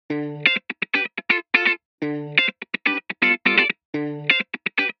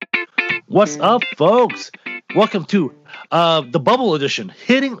What's up, folks? Welcome to the Bubble Edition,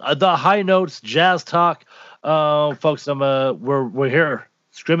 hitting the high notes, jazz talk. Folks, we're here.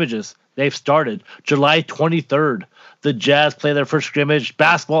 Scrimmages, they've started. July 23rd, the Jazz play their first scrimmage.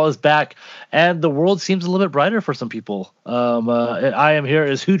 Basketball is back, and the world seems a little bit brighter for some people. I am here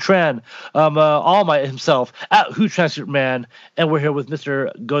as Hootran, himself at Hootran Superman, and we're here with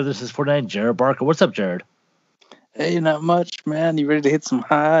Mr. Go This Is 49, Jared Barker. What's up, Jared? Hey, not much, man. You ready to hit some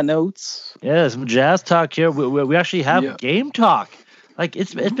high notes? Yeah, some jazz talk here. We actually have game talk. Like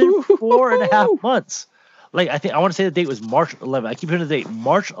it's been 4.5 months. Like I want to say the date was March 11th. I keep hearing the date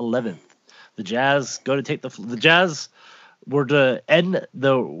March 11th. The Jazz go to take the Jazz. We're going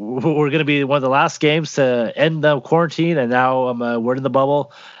to be one of the last games to end the quarantine, and now we're in the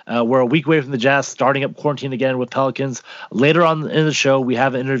bubble. We're a week away from the Jazz starting up quarantine again with Pelicans. Later on in the show, we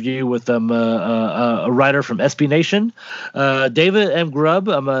have an interview with a writer from SB Nation, David M. Grubb.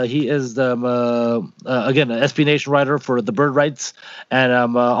 He is again an SB Nation writer for the Bird Rights,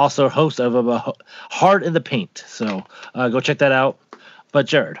 and also host of Hard in the Paint. So go check that out. But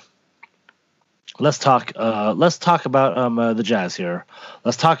Jared, let's talk about the Jazz here.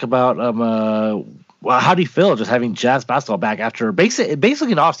 Let's talk about how do you feel just having Jazz basketball back after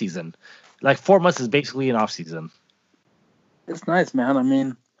basically an off season? Like 4 months is basically an off season. It's nice, man. I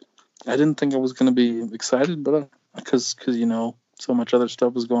mean, I didn't think I was going to be excited, but because so much other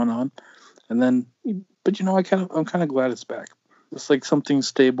stuff was going on, but I'm kind of glad it's back. It's like something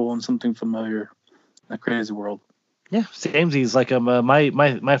stable and something familiar in a crazy world. Yeah, samesies. Like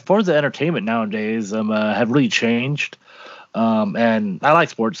my forms of entertainment nowadays have really changed, and I like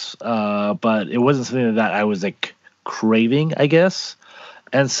sports, but it wasn't something that I was like craving, I guess.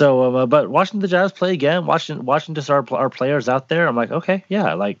 And so, but watching the Jazz play again, watching just our players out there, I'm like, okay,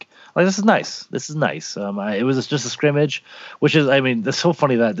 yeah, like this is nice. This is nice. It was just a scrimmage, which is, I mean, it's so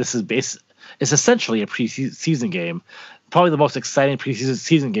funny that this is it's essentially a preseason game. Probably the most exciting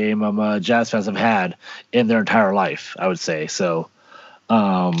preseason game Jazz fans have had in their entire life, I would say. So,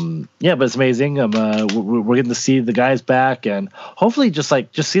 yeah, but it's amazing. We're getting to see the guys back, and hopefully just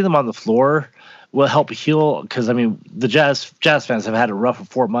see them on the floor will help heal. Because I mean, the Jazz fans have had a rough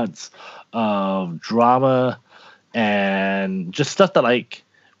 4 months of drama and just stuff that, like,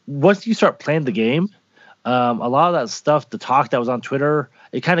 once you start playing the game, a lot of that stuff, the talk that was on Twitter,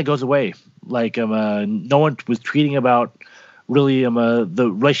 it kind of goes away. Like no one was tweeting about really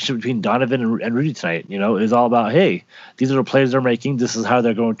the relationship between Donovan and Rudy tonight. You know, it's all about, hey, these are the plays they're making. This is how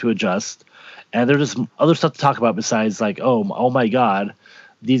they're going to adjust. And there's just other stuff to talk about besides like, oh my God,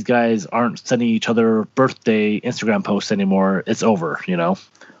 these guys aren't sending each other birthday Instagram posts anymore. It's over, you know?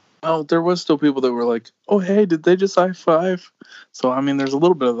 Well, there was still people that were like, oh, hey, did they just high five? So, I mean, there's a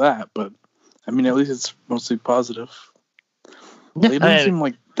little bit of that, but I mean, at least it's mostly positive. Yeah, it doesn't seem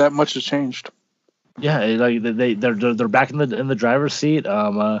like that much has changed. Yeah, like they're back in the driver's seat.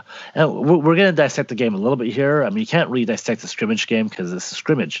 And we're gonna dissect the game a little bit here. I mean, you can't really dissect the scrimmage game because it's a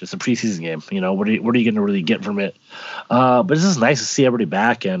scrimmage. It's a preseason game. You know, what are you gonna really get from it? But it's just nice to see everybody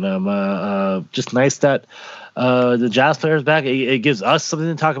back, and just nice that the Jazz players back. It gives us something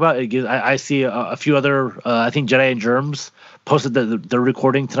to talk about. It gives I see a few other. I think Jedi and Germs posted that they're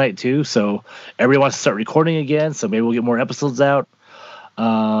recording tonight too. So everybody wants to start recording again. So maybe we'll get more episodes out.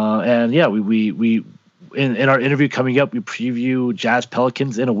 And yeah, we in our interview coming up, we preview Jazz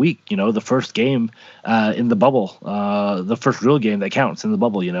Pelicans in a week. You know, the first game in the bubble, the first real game that counts in the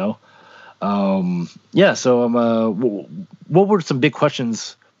bubble. You know, yeah. So what were some big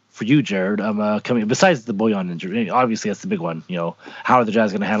questions for you, Jared? Coming besides the Bojan injury, obviously that's the big one. You know, how are the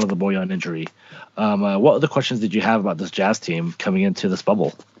Jazz going to handle the Bojan injury? What other questions did you have about this Jazz team coming into this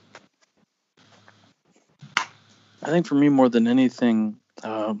bubble? I think for me, more than anything,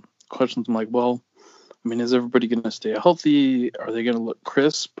 questions I'm like, well, I mean, is everybody going to stay healthy? Are they going to look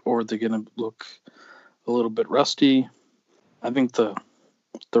crisp, or are they going to look a little bit rusty? I think the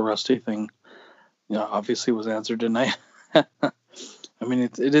rusty thing, obviously was answered tonight. I mean,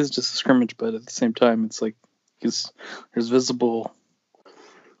 it is just a scrimmage, but at the same time, it's like there's visible.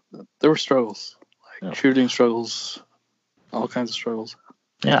 There were struggles, like shooting struggles, all kinds of struggles.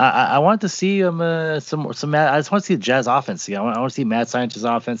 Yeah, I wanted to see some. I just want to see the Jazz offense. I want to see Mad Scientist's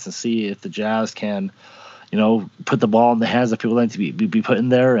offense and see if the Jazz can, put the ball in the hands of people that need to be put in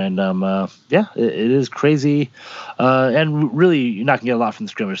there. And yeah, it is crazy. And really, you're not gonna get a lot from the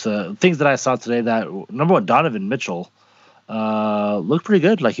scrimmage. The things that I saw today, that number one, Donovan Mitchell, looked pretty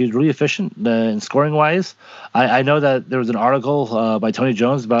good. Like he was really efficient in scoring wise. I know that there was an article by Tony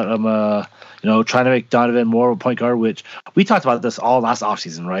Jones about trying to make Donovan more of a point guard, which we talked about this all last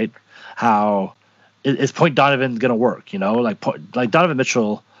offseason, right? How is point Donovan going to work? Like Donovan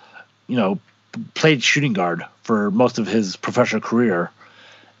Mitchell, played shooting guard for most of his professional career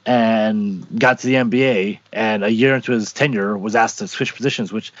and got to the NBA, and a year into his tenure was asked to switch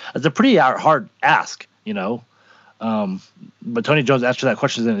positions, which is a pretty hard ask, But Tony Jones answered that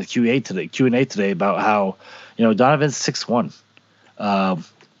question in the Q&A today about how, Donovan's 6'1".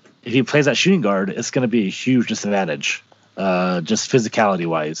 If he plays that shooting guard, it's going to be a huge disadvantage, just physicality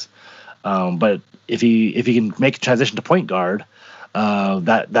wise. But if he can make a transition to point guard,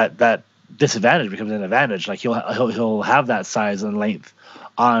 that disadvantage becomes an advantage. Like he'll have that size and length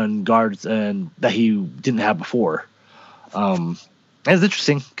on guards and that he didn't have before. And it's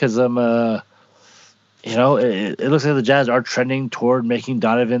interesting because it looks like the Jazz are trending toward making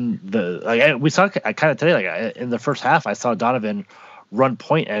Donovan we saw kind of today. Like in the first half, I saw Donovan run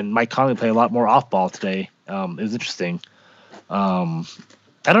point and Mike Conley play a lot more off ball today. It was interesting. I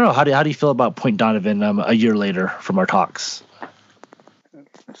don't know. How do you feel about point Donovan a year later from our talks?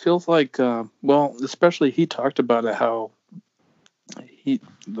 It feels like, especially he talked about it, how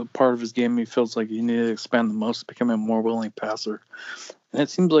the part of his game he feels like he needed to expand the most, become a more willing passer. And it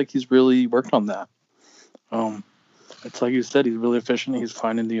seems like he's really worked on that. It's like you said, he's really efficient. He's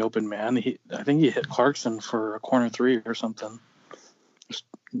finding the open man. I think he hit Clarkson for a corner three or something. Just,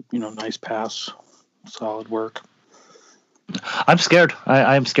 nice pass, solid work. I'm scared.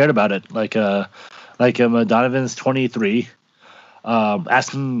 I'm scared about it. Donovan's 23.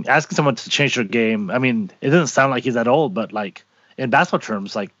 Asking someone to change their game. I mean, it doesn't sound like he's that old, but like in basketball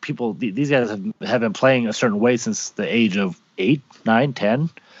terms, like these guys have been playing a certain way since the age of 8, 9, 10,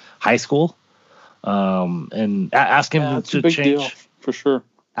 high school. And ask him to change deal, for sure.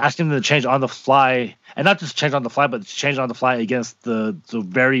 Ask him to change on the fly, and not just change on the fly, but change on the fly against the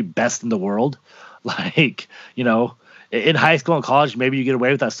very best in the world. Like, in high school and college, maybe you get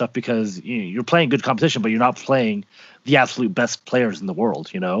away with that stuff because you're playing good competition, but you're not playing the absolute best players in the world.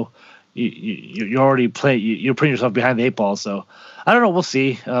 You already play. You're putting yourself behind the 8 ball. So I don't know. We'll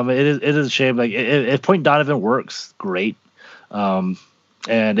see. It is a shame. Like if point Donovan works, great.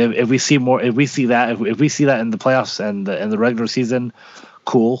 And if we see more, if we see that in the playoffs and the regular season,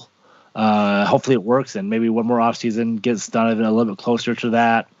 cool. Hopefully it works, and maybe one more offseason gets Donovan a little bit closer to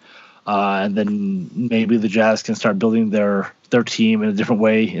that. And then maybe the Jazz can start building their team in a different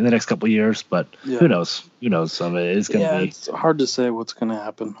way in the next couple of years. But who knows? It's going to be. It's hard to say what's going to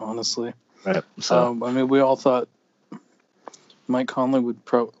happen, honestly. Right. So we all thought Mike Conley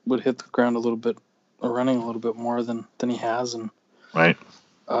would hit the ground a little bit, or running a little bit more than he has, and right.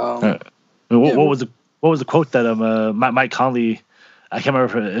 What was the quote that Mike Conley? I can't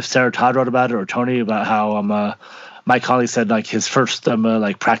remember if Sarah Todd wrote about it or Tony, about how Mike Conley said like his first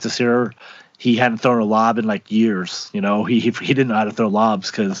practice here, he hadn't thrown a lob in like years. He didn't know how to throw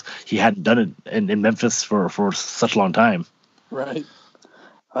lobs because he hadn't done it in Memphis for such a long time. Right,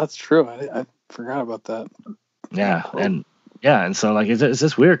 that's true. I forgot about that. Yeah, cool. and so like it's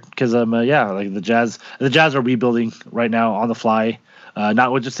just weird because like the Jazz are rebuilding right now on the fly,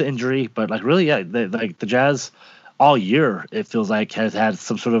 not with just the injury, but like really the Jazz all year it feels like has had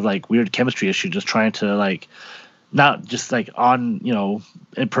some sort of like weird chemistry issue, just trying to like. Not just like on,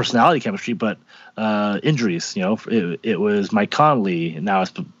 in personality chemistry, but injuries. It was Mike Conley. Now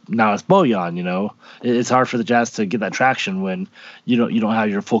it's Bojan. It's hard for the Jazz to get that traction when you don't have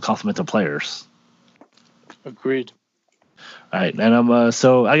your full complement of players. Agreed. All right, and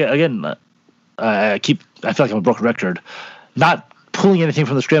so again, I feel like I'm a broken record, not pulling anything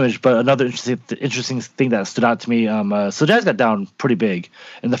from the scrimmage, but another interesting thing that stood out to me. So Jazz got down pretty big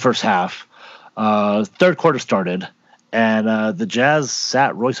in the first half. Third quarter started, and the Jazz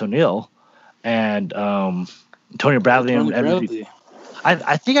sat Royce O'Neal and Tony Bradley.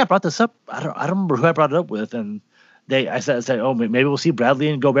 I think I brought this up. I don't remember who I brought it up with, and I said, oh, maybe we'll see Bradley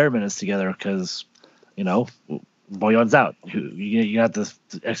and Gobert minutes together because Bojan's out. You have to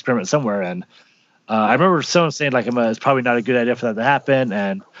experiment somewhere, and I remember someone saying like it's probably not a good idea for that to happen,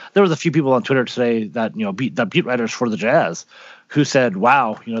 and there was a few people on Twitter today that beat writers for the Jazz who said,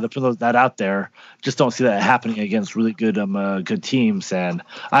 wow, they're putting that out there. Just don't see that happening against really good good teams. And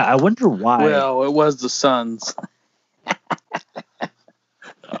I wonder why. Well, it was the Suns.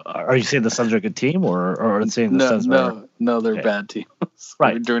 Are you saying the Suns are a good team, or are you saying the Suns are... No, they're a bad team.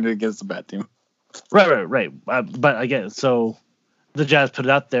 Right. We're doing it against a bad team. Right. But again, so the Jazz put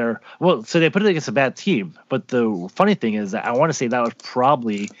it out there. Well, so they put it against a bad team. But the funny thing is that I want to say that was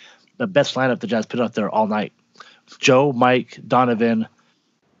probably the best lineup the Jazz put out there all night. Joe, Mike, Donovan,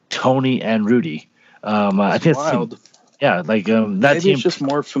 Tony, and Rudy. I think wild. That Maybe team. it's just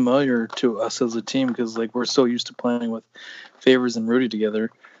more familiar to us as a team because like we're so used to playing with Favors and Rudy together.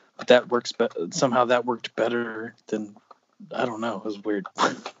 But that works. Somehow that worked better than I don't know. It was weird.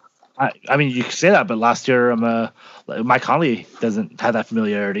 I mean, you can say that, but last year, Mike Conley doesn't have that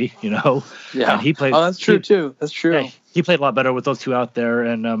familiarity, Yeah, and he played. Oh, that's true too. That's true. Yeah, he played a lot better with those two out there,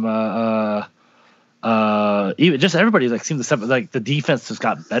 and even just everybody seemed to the defense just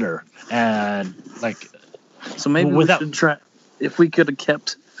got better, and so maybe we should try. If we could have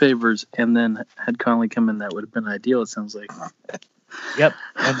kept Favors and then had Conley come in, that would have been ideal. It sounds like. Yep,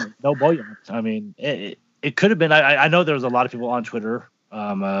 and no Boyan. I mean, it could have been. I know there was a lot of people on Twitter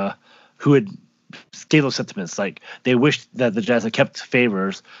who had gave those sentiments. Like they wished that the Jazz had kept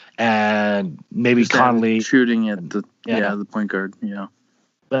Favors and maybe just Conley shooting at the point guard. Yeah.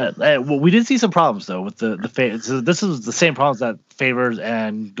 But we did see some problems though with the so this is the same problems that Favors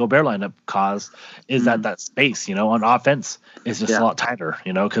and Gobert lineup caused. Is that space on offense is just a lot tighter.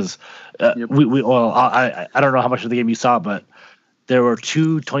 Because I don't know how much of the game you saw, but there were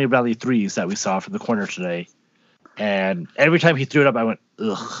 2 Tony Bradley threes that we saw from the corner today, and every time he threw it up, I went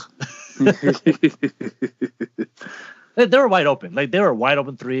ugh. They were wide open, they were wide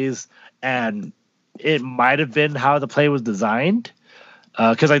open threes, and it might have been how the play was designed.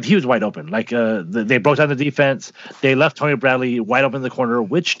 Because he was wide open. They broke down the defense. They left Tony Bradley wide open in the corner,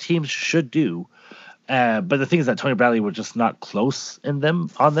 which teams should do. But the thing is that Tony Bradley was just not close on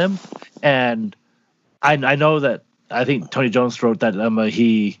them. And I know that I think Tony Jones wrote that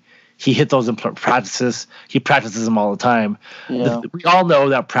he hit those in practices. He practices them all the time. Yeah. We all know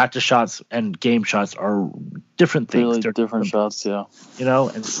that practice shots and game shots are different things. Really They're different shots, yeah.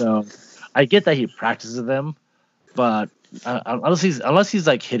 And so I get that he practices them, but unless he's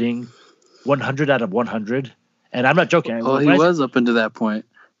hitting 100 out of 100, and I'm not joking. Well, he was up until that point.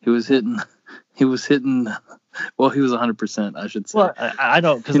 He was hitting. Well, he was 100%, I should say. Well, I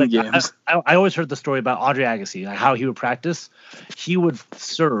know because I always heard the story about Andre Agassi, how he would practice. He would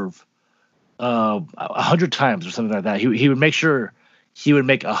serve 100 times or something like that. He would make sure he would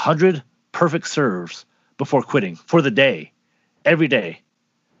make 100 perfect serves before quitting for the day, every day.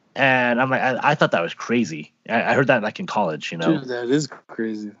 And I'm like, I thought that was crazy. I heard that in college, Dude, that is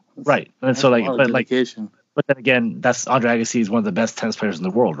crazy. Right. And so but then again, that's Andre Agassi is one of the best tennis players in the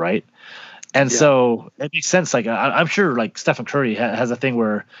world, right? And so it makes sense. I'm sure Stephen Curry has a thing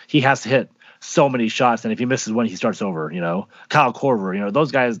where he has to hit so many shots, and if he misses one, he starts over. Kyle Korver,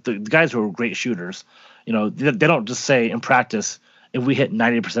 those guys, the guys who are great shooters, they don't just say in practice if we hit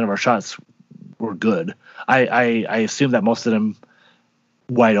 90% of our shots, we're good. I assume that most of them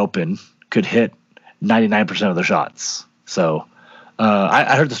wide open could hit 99% of the shots. So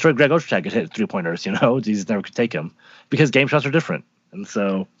I heard the story Greg Ostertag could hit 3-pointers, he just never could take them because game shots are different. And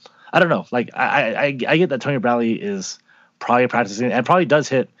so I don't know. I get that Tony Bradley is probably practicing and probably does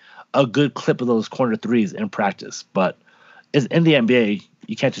hit a good clip of those corner threes in practice, but in the NBA,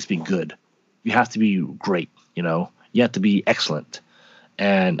 you can't just be good. You have to be great, you have to be excellent.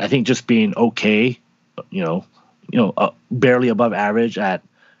 And I think just being okay, barely above average at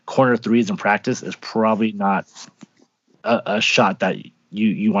corner threes in practice is probably not a shot that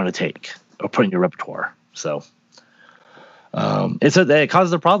you want to take or put in your repertoire. So it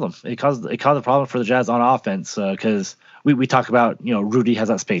causes a problem. It caused a problem for the Jazz on offense because we talk about Rudy has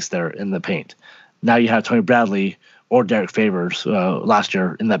that space there in the paint. Now you have Tony Bradley or Derek Favors last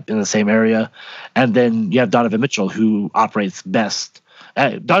year in the same area, and then you have Donovan Mitchell who operates best.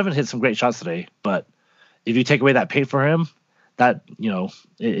 Donovan hit some great shots today, but if you take away that paint for him, that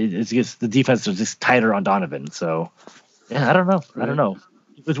it gets the defense is just tighter on Donovan. So yeah, I don't know. Right. I don't know.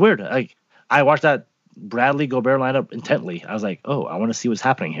 It was weird. I watched that Bradley Gobert lineup intently. I was like, oh, I want to see what's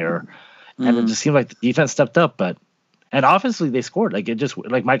happening here, and it just seemed like the defense stepped up, and offensively they scored. It just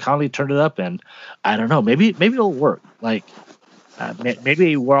Mike Conley turned it up, and I don't know. Maybe it'll work.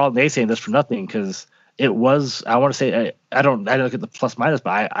 Maybe we're all naysaying this for nothing because it was. I want to say I don't look at the plus minus,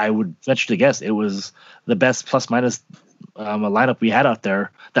 but I would venture to guess it was the best plus minus a lineup we had out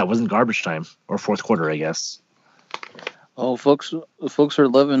there that wasn't garbage time or fourth quarter, I guess. Oh, folks are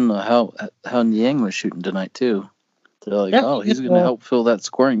loving how Niang was shooting tonight too. They're like, he's going to help fill that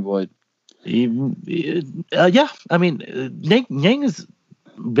scoring void. Yeah, I mean, Niang has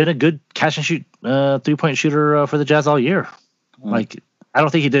been a good catch and shoot 3-point shooter for the Jazz all year. I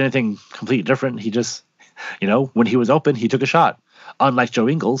don't think he did anything completely different. He just, when he was open, he took a shot. Unlike Joe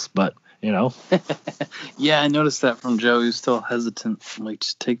Ingles, but Yeah, I noticed that from Joe. He was still hesitant. I'm like,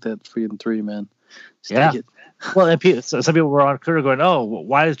 just take that 3-and-3, man. Just take it. Well, and some people were on Twitter going, "Oh,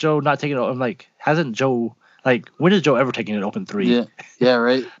 why is Joe not taking it?" I'm like, hasn't Joe Like, when is Joe ever taking an open three? Yeah,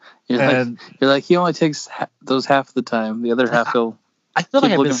 right. You're like he only takes those half of the time. The other half he'll I feel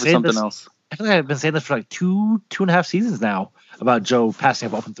like keep I've been looking for saying something this. else. I feel like I've been saying this for like two and a half seasons now about Joe passing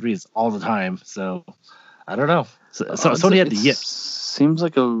up open threes all the time. So I don't know. So he had the yips. Seems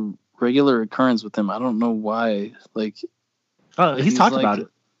like a regular occurrence with him. I don't know why. Like, he's talked about it.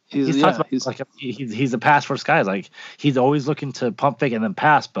 He's a pass first guy. Like, he's always looking to pump fake and then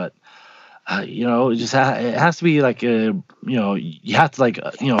pass, but it just it has to be like you have to like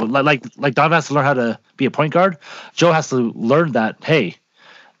Don has to learn how to be a point guard. Joe has to learn that, hey,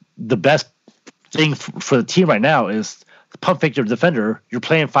 the best thing for the team right now is pump fake your defender. You're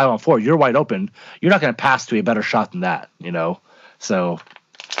playing 5-on-4. You're wide open. You're not going to pass to a better shot than that. So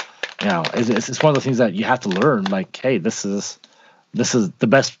it's one of the things that you have to learn. Like, hey, this is the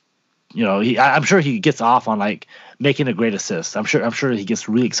best. I'm sure he gets off on like making a great assist. I'm sure he gets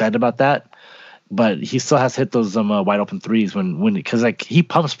really excited about that, but he still has to hit those wide open threes because like he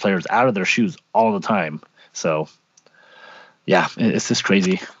pumps players out of their shoes all the time. So yeah, it's just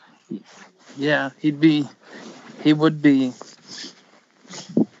crazy. Yeah, he would be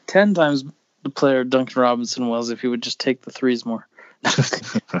 10 times the player Duncan Robinson was if he would just take the threes more.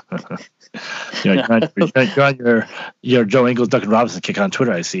 You're on your Joe Ingles, Duncan Robinson kick on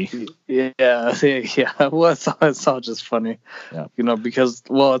Twitter, I see. Yeah. Well, it's all just funny, because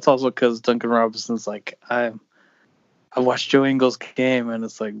it's also because Duncan Robinson's like I watched Joe Ingles' game and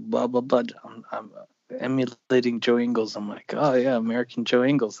it's like blah blah blah. I'm emulating Joe Ingles. I'm like, oh yeah, American Joe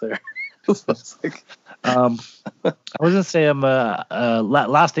Ingles there. I was gonna say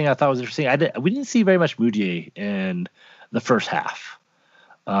last thing I thought was interesting. We didn't see very much Moutier in the first half.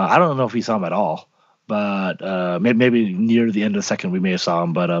 I don't know if we saw him at all, but maybe near the end of the second we may have saw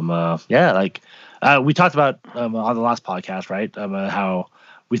him. But we talked about on the last podcast, right? How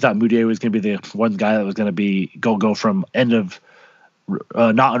we thought Moutier was going to be the one guy that was going to be go from end of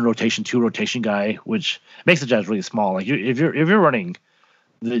not on rotation to rotation guy, which makes the Jazz really small. Like if you're running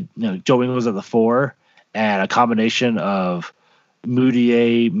the Joe Ingles at the 4 and a combination of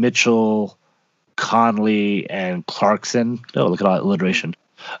Moutier, Mitchell, Conley, and Clarkson. Oh, look at all that alliteration.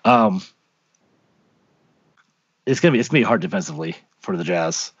 It's gonna be hard defensively for the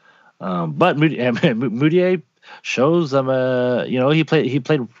Jazz. But Moutier shows he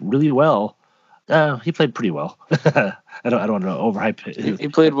played really well. He played pretty well. I don't want to overhype it. He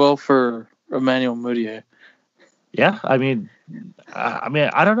played well for Emmanuel Moutier. Yeah, I don't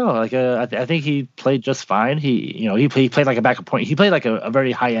know. Like, I think he played just fine. He played like a backup point. He played like a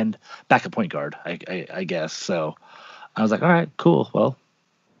very high end backup point guard, I guess. So I was like, all right, cool. Well,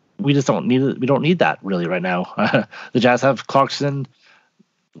 we just don't need it. We don't need that really right now. The Jazz have Clarkson,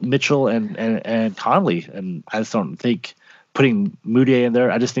 Mitchell, and Conley, and I just don't think putting Moutier in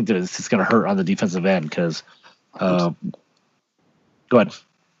there. I just think that it's going to hurt on the defensive end because. Go ahead.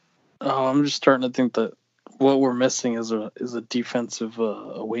 Oh, I'm just starting to think that what we're missing is a defensive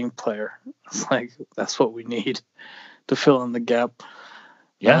wing player. It's like that's what we need to fill in the gap.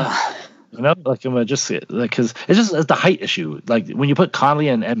 Yeah, like I'm just because it's just the height issue. Like when you put Conley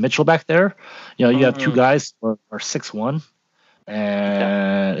and Mitchell back there, you have two guys who are 6'1",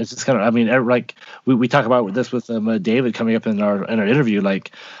 and it's just kind of. Like we talk about this with David coming up in our interview.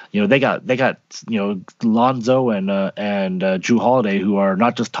 Like they got Lonzo and Drew Holiday, who are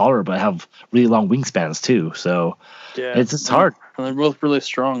not just taller but have really long wingspans too. So it's just hard. And they're both really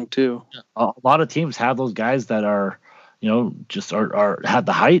strong too. A lot of teams have those guys that are just have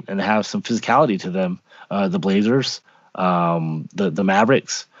the height and have some physicality to them. The Blazers, the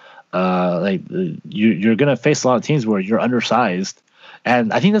Mavericks. You're gonna face a lot of teams where you're undersized,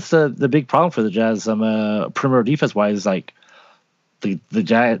 and I think that's the big problem for the Jazz. Perimeter defense wise, like the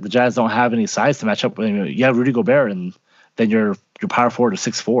Jazz don't have any size to match up with. You have Rudy Gobert, and then your power forward is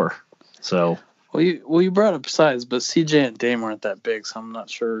 6'4". So you brought up size, but CJ and Dame aren't that big, so I'm not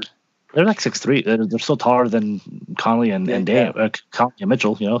sure. They're like 6'3". They're still taller than Conley and Dame, Conley and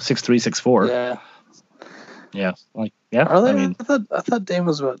Mitchell. 6'3", 6'4". Yeah. Yeah, like yeah. Are they? I thought Dame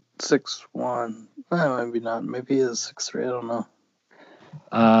was about 6'1". Maybe not. Maybe he is 6'3". I don't know.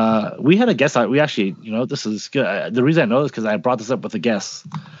 We had a guest. We actually, this is good. The reason I know this because I brought this up with a guest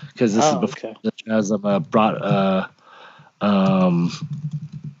because this is before the Jazz brought.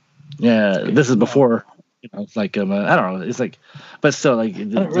 This is before. It's like I don't know. It's like, but still, like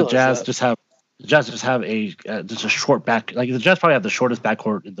the Jazz just have a just a short back. Like the Jazz probably have the shortest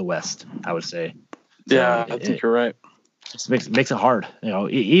backcourt in the West. I would say. Yeah, I think you're right. Just makes it hard.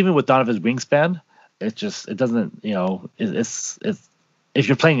 Even with Donovan's wingspan, it doesn't. It's if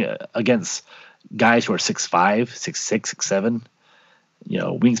you're playing against guys who are 6'5", 6'6", 6'7",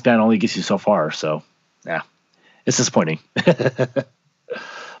 wingspan only gets you so far. So Yeah, it's disappointing.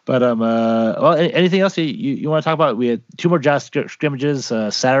 But well, anything else you want to talk about? We had two more Jazz scrimmages.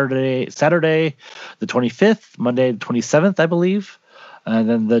 Saturday, the 25th, Monday, the 27th, I believe, and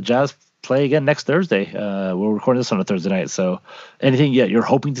then the Jazz play again next Thursday. We're recording this on a Thursday night. So, anything yet you're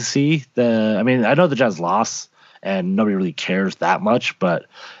hoping to see? I mean, I know the Jazz lost, and nobody really cares that much, but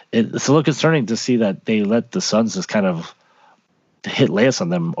it's a little concerning to see that they let the Suns just kind of hit layups on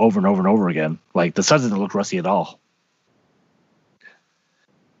them over and over and over again. Like the Suns didn't look rusty at all.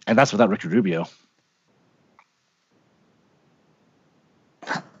 And that's without Ricky Rubio.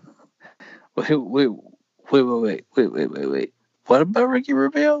 Wait. What about Ricky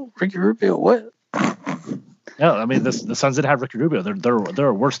Rubio? Ricky Rubio, what? No, I mean the Suns didn't have Ricky Rubio. They're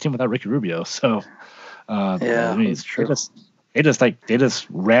a worse team without Ricky Rubio. So yeah, I mean, it's true. They just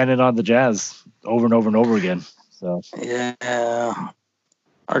ran it on the Jazz over and over and over again. So yeah,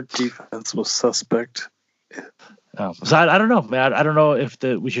 our defense was suspect. So I don't know, man. I don't know if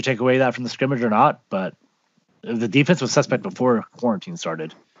we should take away that from the scrimmage or not, but the defense was suspect before quarantine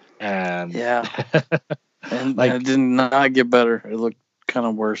started, and yeah, and it did not get better. It looked kind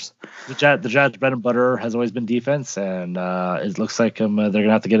of worse. The Jazz bread and butter has always been defense, and it looks like they're gonna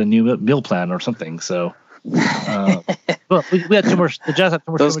have to get a new meal plan or something. So, well, we had too much. The Jazz had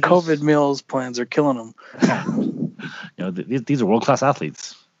too much. Those COVID meals plans are killing them. These are world class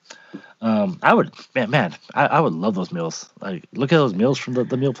athletes. I would love those meals. Like, look at those meals from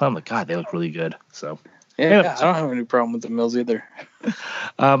the meal plan. Like, God, they look really good. So, yeah, I don't have any problem with the meals either.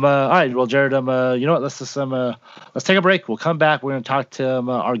 All right, well, Jared, you know what? Let's take a break. We'll come back. We're going to talk to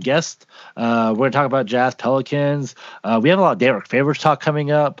our guest. We're going to talk about Jazz Pelicans. We have a lot of Derek Favors talk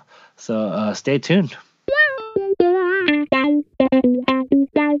coming up. So, stay tuned.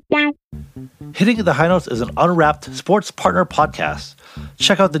 Hitting the High Notes is an Unwrapped sports partner podcast.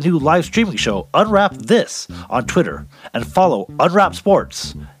 Check out the new live streaming show, Unwrap This, on Twitter, and follow Unwrapped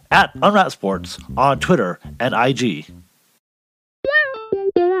Sports at Unwrapped Sports on Twitter and IG.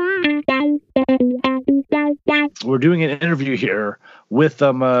 We're doing an interview here with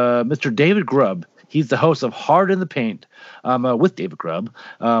Mr. David Grubb. He's the host of Hard in the Paint with David Grubb.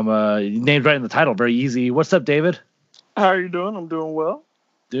 Named right in the title, very easy. What's up, David? How are you doing? I'm doing well.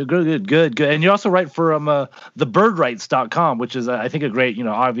 Good. And you also write for thebirdrights.com, which is, I think, a great,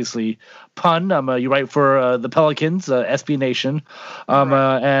 obviously pun. You write for the Pelicans, SB Nation.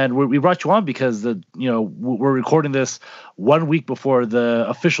 Right. And we brought you on because we're recording this 1 week before the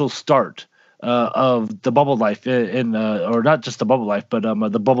official start of the bubble life or not just the bubble life, but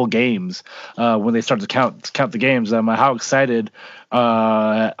the bubble games when they start to count the games. How excited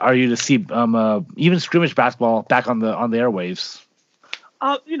are you to see even scrimmage basketball back on the airwaves?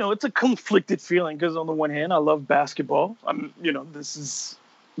 It's a conflicted feeling because on the one hand, I love basketball. This is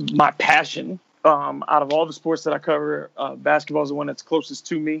my passion. Out of all the sports that I cover, basketball is the one that's closest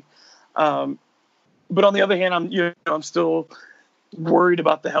to me. But on the other hand, I'm still worried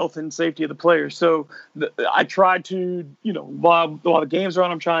about the health and safety of the players. So I try to, while the games are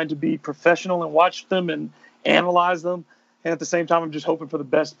on, I'm trying to be professional and watch them and analyze them. And at the same time, I'm just hoping for the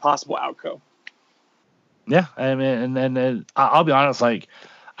best possible outcome. Yeah, I mean, and I'll be honest, like,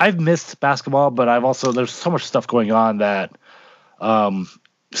 I've missed basketball, but there's so much stuff going on that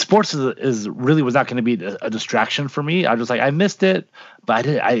sports was not going to be a distraction for me. I was just like, I missed it, but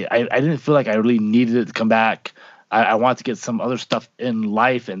I didn't feel like I really needed it to come back. I wanted to get some other stuff in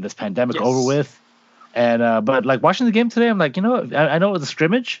life and this pandemic over with. And but like watching the game today, I'm like, I know it was a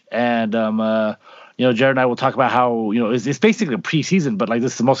scrimmage, and Jared and I will talk about how it's basically a preseason, but like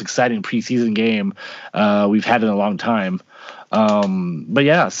this is the most exciting preseason game we've had in a long time. But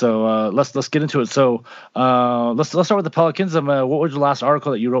yeah, so let's get into it. So let's start with the Pelicans. What was your last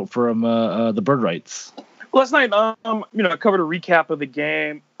article that you wrote for the Bird Rights? Last night, I covered a recap of the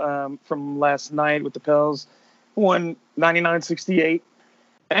game from last night with the Pels. Won 99-68,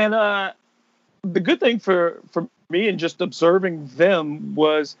 and the good thing for me and just observing them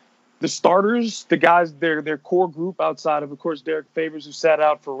was the starters, the guys, their core group outside of course, Derek Favors, who sat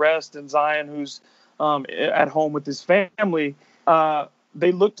out for rest, and Zion, who's at home with his family.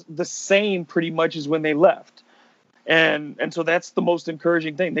 They looked the same pretty much as when they left. And so that's the most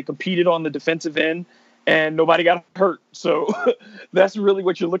encouraging thing. They competed on the defensive end, and nobody got hurt. So that's really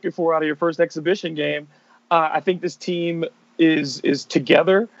what you're looking for out of your first exhibition game. I think this team is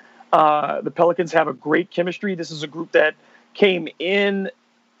together. The Pelicans have a great chemistry. This is a group that came in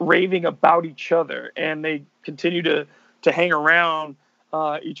raving about each other, and they continue to hang around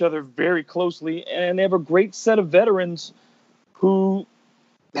each other very closely. And they have a great set of veterans who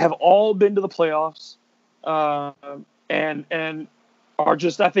have all been to the playoffs and are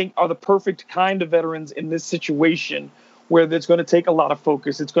just, I think, are the perfect kind of veterans in this situation where it's going to take a lot of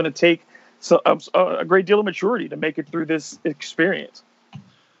focus. It's going to take a great deal of maturity to make it through this experience.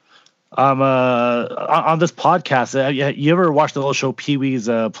 On this podcast, you ever watched the little show Pee Wee's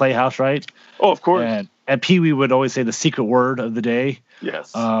Playhouse, right? Oh, of course. And Pee Wee would always say the secret word of the day.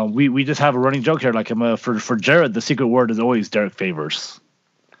 Yes. We just have a running joke here. Like for Jared, the secret word is always Derek Favors.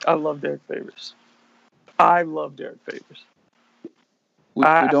 I love Derek Favors. I love Derek Favors. We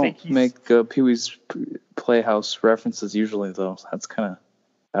don't make Pee Wee's Playhouse references usually, though. That's kind of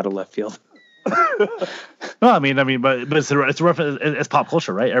out of left field. No, I mean, but it's a reference. It's pop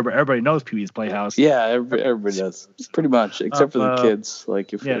culture, right? Everybody knows Pee Wee's Playhouse. Yeah, everybody does, pretty much, except for the kids.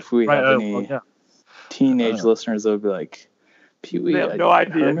 Like if we have any teenage listeners, they'll be like, Pee Wee. They have no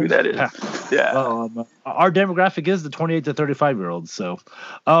idea who that is. Yeah. Well, our demographic is the 28 to 35 year olds. So,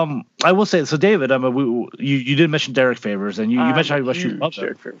 I will say, so David, you did mention Derek Favors, and you mentioned how you love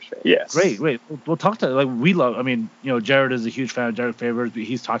Derek Favors fan. Yes. Great. We'll talk to we love. I mean, Jared is a huge fan of Derek Favors.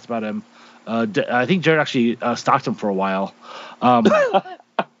 He's talked about him. I think Jared actually stalked him for a while. But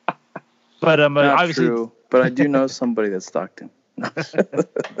Not obviously, true. But I do know somebody that stalked him.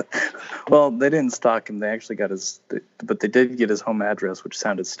 Well, they didn't stalk him. They actually got but they did get his home address, which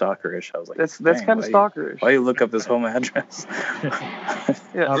sounded stalkerish. I was like, that's kind of stalkerish. Why you look up his home address?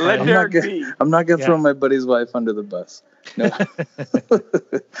 Let Derek be. I'm not gonna throw my buddy's wife under the bus. No,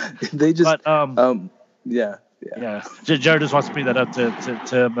 they just. Yeah. Jared just wants to bring that up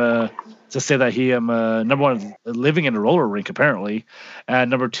to say that he number one, living in a roller rink apparently,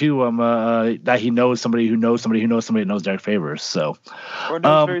 and number two, that he knows somebody who knows somebody who knows somebody that knows Derek Favors. So, or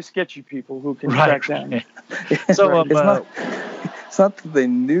knows very sketchy people who can track down. So it's not that they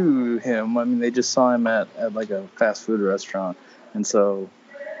knew him. I mean, they just saw him at like a fast food restaurant, and so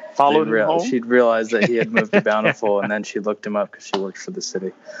followed him home. She'd realized that he had moved to Bountiful, and then she looked him up because she worked for the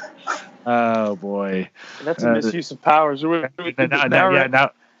city. Oh boy, that's a misuse of powers. Now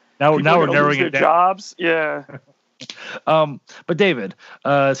we're narrowing it down. Jobs, yeah. But David,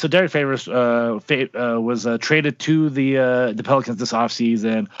 so Derek Favors was traded to the Pelicans this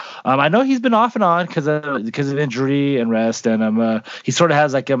offseason. I know he's been off and on because of injury and rest, and he sort of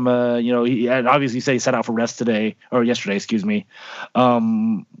has like he obviously said he set out for rest today or yesterday, excuse me.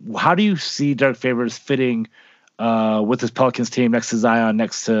 How do you see Derek Favors fitting with this Pelicans team next to Zion,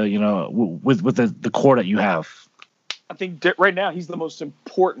 next to with the core that you have? I think right now he's the most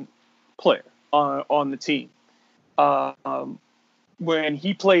important player on the team. When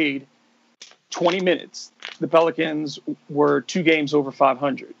he played 20 minutes, the Pelicans were 2 games over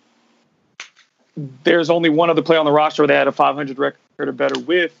 500. There's only one other player on the roster that had a 500 record or better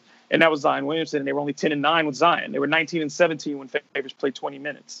with, and that was Zion Williamson. And they were only 10-9 with Zion. They were 19-17 when Favors played 20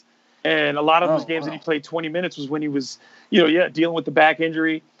 minutes. And a lot of those games that he played 20 minutes was when he was, dealing with the back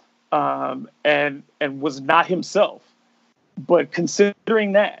injury, and was not himself. But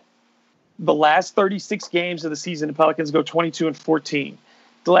considering that, the last 36 games of the season, the Pelicans go 22-14.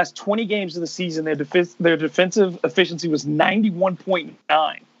 The last 20 games of the season, their defensive efficiency was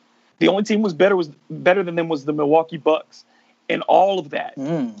 91.9. The only team was better than them was the Milwaukee Bucks, and all of that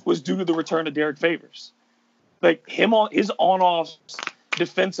was due to the return of Derek Favors. Like his on-offs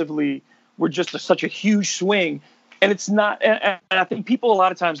defensively were just such a huge swing, and it's not. And I think people a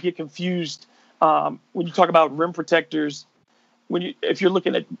lot of times get confused when you talk about rim protectors. If you're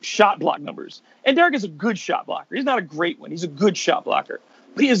looking at shot block numbers, and Derek is a good shot blocker. He's not a great one. He's a good shot blocker,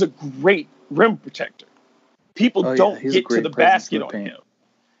 but he is a great rim protector. People don't get to the basket on him.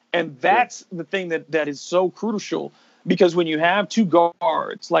 And that's the thing that is so crucial, because when you have two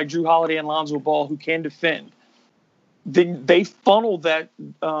guards like Drew Holiday and Lonzo Ball who can defend, then they funnel that,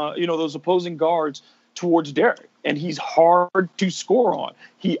 those opposing guards towards Derek, and he's hard to score on.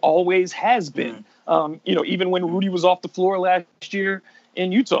 He always has been. Even when Rudy was off the floor last year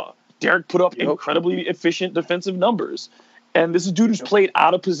in Utah, Derek put up incredibly efficient defensive numbers. And this is a dude who's played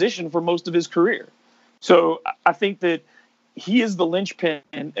out of position for most of his career. So I think that he is the linchpin.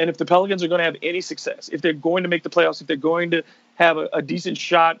 And if the Pelicans are going to have any success, if they're going to make the playoffs, if they're going to have a decent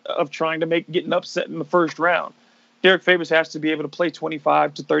shot of trying to get an upset in the first round, Derek Favors has to be able to play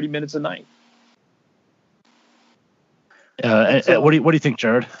 25 to 30 minutes a night. What do you think,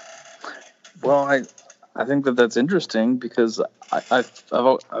 Jared? Well, I think that's interesting because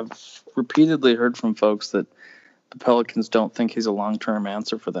I've repeatedly heard from folks that the Pelicans don't think he's a long-term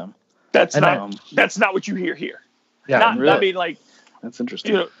answer for them. That's not what you hear here. Yeah, really? I mean, that's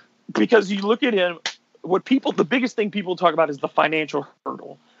interesting. Because you look at him, the biggest thing people talk about is the financial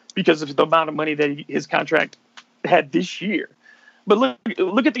hurdle because of the amount of money that his contract had this year. But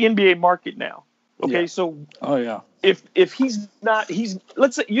look at the NBA market now. Okay, Yeah. so Oh yeah. if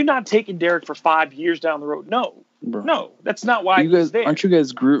let's say you're not taking Derek for 5 years down the road. Bro. No, that's not why You guys he's there. aren't you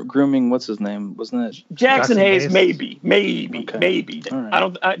guys grooming? What's his name? Wasn't it? Jackson Hayes, Hayes? maybe. Okay. All right. I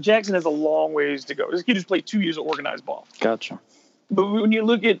don't. Jackson has a long ways to go. This kid just played 2 years of organized ball. Gotcha. But when you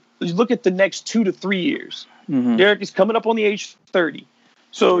look at the next 2 to 3 years, Mm-hmm. Derek is coming up on the age 30.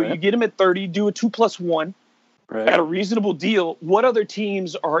 So Right. you get him at 30, do a 2+1 Right. at a reasonable deal. What other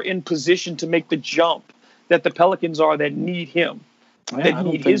teams are in position to make the jump that the Pelicans are that need him? Yeah, That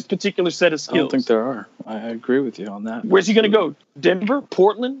need his particular set of I skills. don't think there are. I agree with you on that. Where's he going to go? Denver?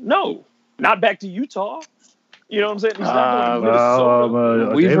 Portland? No, not back to Utah. You know what I'm saying? He's not going to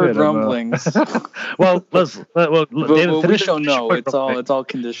Minnesota. We've David, heard rumblings, well, but David, we finish don't your know. point real quick. It's all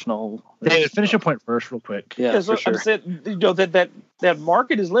conditional. David, finish your point first, real quick. Yeah, So for sure. I'm saying, that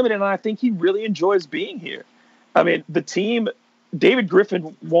market is limited, and I think he really enjoys being here. I mean, the team, David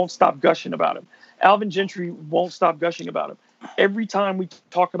Griffin won't stop gushing about him. Alvin Gentry won't stop gushing about him. Every time we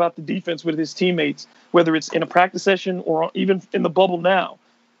talk about the defense with his teammates, whether it's in a practice session or even in the bubble now,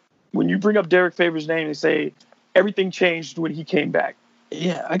 when you bring up Derek Favors' name, they say everything changed when he came back.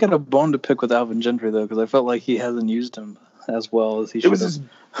 Yeah, I got a bone to pick with Alvin Gentry though, because I felt like he hasn't used him as well as he should. It was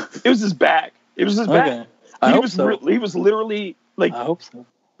his back. It was his back. Okay. I hope so. He was literally like I hope so.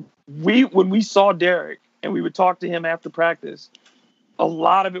 when we saw Derek and we would talk to him after practice, a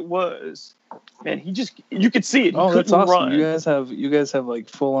lot of it was, man, you could see it. He That's couldn't awesome. run. You guys have like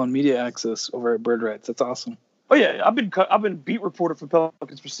full on media access over at Bird Rights. That's awesome. Oh yeah, I've been beat reporter for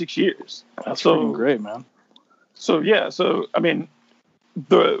Pelicans for 6 years. That's So- freaking great, man. So I mean,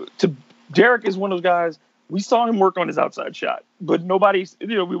 Derek is one of those guys. We saw him work on his outside shot, but nobody's.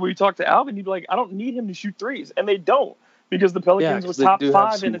 When we talked to Alvin, he'd be like, "I don't need him to shoot threes," and they don't because the Pelicans 'cause was they top do have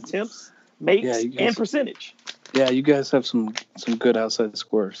 5 in some- attempts, makes, Yeah, you guys- and percentage. Yeah, you guys have some good outside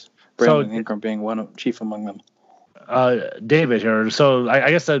scorers. Brandon Ingram being chief among them. David here. So I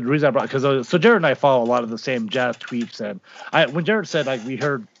guess the reason I brought because so Jared and I follow a lot of the same Jazz tweets, and when Jared said like we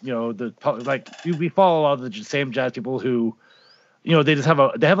heard we follow a lot of the same Jazz people who they just have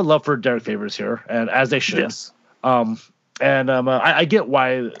a love for Derek Favors here, and as they should. Yes. I get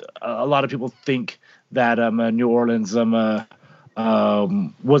why a lot of people think that New Orleans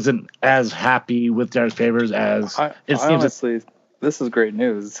wasn't as happy with Derek Favors as it seems. Honestly, this is great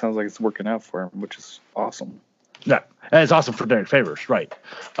news. It sounds like it's working out for him, which is awesome. Yeah, and it's awesome for Derek Favors, right?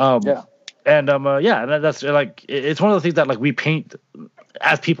 Yeah. And and that's like it's one of the things that like we paint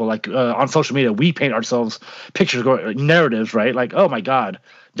as people like on social media. We paint ourselves pictures, narratives, right? Like, oh my God,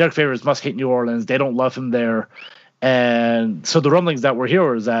 Derek Favors must hate New Orleans. They don't love him there. And so the rumblings that we're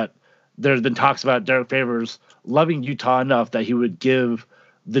hearing is that there's been talks about Derek Favors loving Utah enough that he would give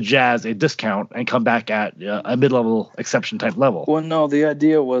the Jazz a discount and come back at a mid-level exception type level. Well, no, the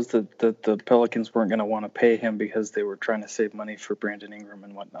idea was that the Pelicans weren't going to want to pay him because they were trying to save money for Brandon Ingram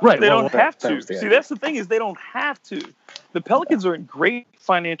and whatnot. Right. They well, don't have that to. was the See, idea. that's the thing is they don't have to. The Pelicans are in great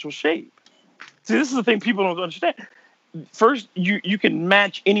financial shape. See, this is the thing people don't understand. First, you can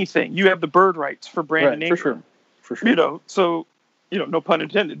match anything. You have the bird rights for Brandon Ingram. For sure. So no pun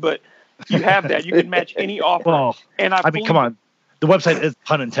intended, but you have that. You can match any offer. Well, I mean, come on. The website is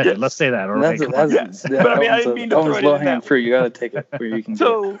pun intended. Yes. Let's say that. All right. Yes. But I mean, I didn't mean to throw it in low that hanging way. fruit. You got to take it where you can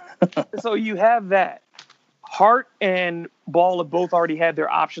So you have that. Hart and Ball have both already had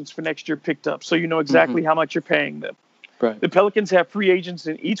their options for next year picked up, so you know exactly how much you're paying them. Right. The Pelicans have free agents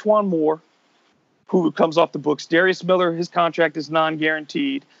in Etuan Moore, who comes off the books. Darius Miller, his contract is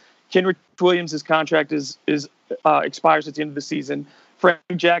non-guaranteed. Kenrich Williams, his contract is expires at the end of the season. Frank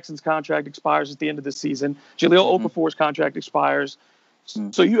Jackson's contract expires at the end of the season. Jahlil Okafor's contract expires.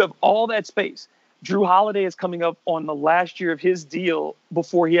 So you have all that space. Drew Holiday is coming up on the last year of his deal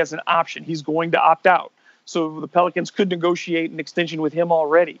before he has an option. He's going to opt out. So the Pelicans could negotiate an extension with him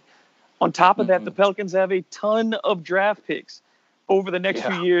already. On top of that, the Pelicans have a ton of draft picks over the next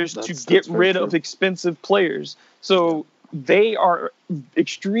few years to get rid of expensive players. So they are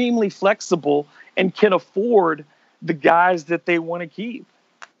extremely flexible and can afford the guys that they want to keep.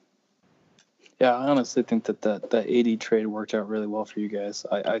 Yeah, I honestly think that 80 trade worked out really well for you guys.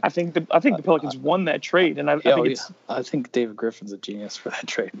 I think the Pelicans won that trade, and I think David Griffin's a genius for that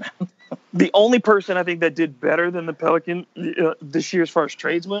trade, man. The only person I think that did better than the Pelican this year as far as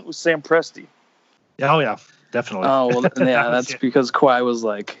trades went was Sam Presti. Oh yeah, definitely. Oh well, yeah, that's because Kawhi was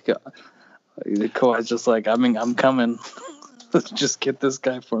like, Kawhi's just like, I'm coming. Just get this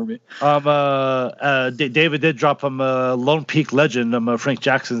guy for me. David did drop Lone Peak legend Frank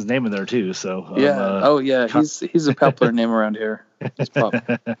Jackson's name in there too. So he's a popular name around here.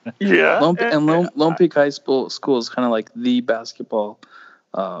 Yeah, Lone Peak High School is kind of like the basketball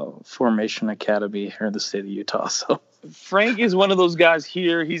formation academy here in the state of Utah. So Frank is one of those guys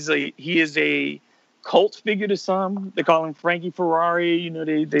here. He is a cult figure to some. They call him Frankie Ferrari. You know,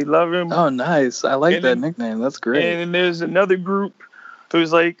 they love him. Oh, nice. I like that nickname. That's great. And then there's another group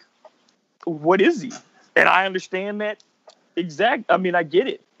who's like, what is he? And I understand that I mean, I get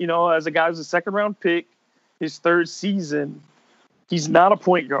it. You know, as a guy who's a second-round pick, his third season, he's not a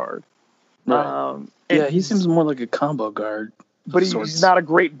point guard. Right. He seems more like a combo guard. But he's not a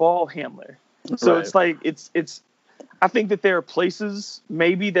great ball handler. So It's like, it's. I think that there are places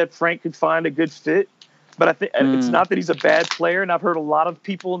maybe that Frank could find a good fit, but I think it's not that he's a bad player. And I've heard a lot of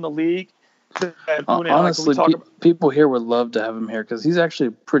people in the league that honestly, people here would love to have him here because he's actually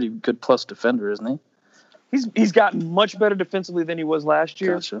a pretty good plus defender, isn't he? He's gotten much better defensively than he was last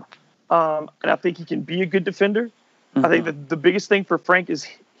year. Gotcha. And I think he can be a good defender. Mm-hmm. I think that the biggest thing for Frank is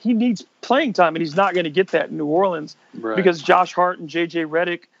he needs playing time, and he's not going to get that in New Orleans because Josh Hart and J.J.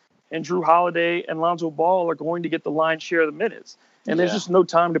 Redick and Drew Holiday and Lonzo Ball are going to get the lion's share of the minutes. And there's just no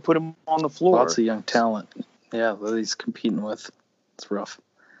time to put him on the floor. Lots of young talent. Yeah, that he's competing with. It's rough.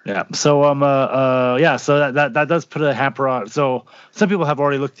 Yeah. So so that does put a hamper on. So some people have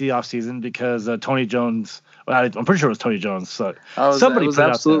already looked at the offseason because Tony Jones. Well, I'm pretty sure it was Tony Jones. So somebody was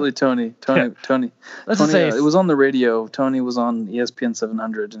absolutely Tony. Let's just say it was on the radio. Tony was on ESPN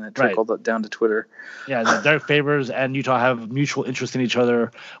 700, and it trickled down to Twitter. Yeah, Derek Favors and Utah have mutual interest in each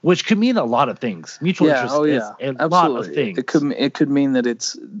other, which could mean a lot of things. Mutual interest is a lot of things. It could mean that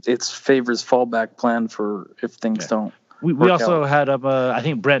it's Favors' fallback plan for if things don't. We also had I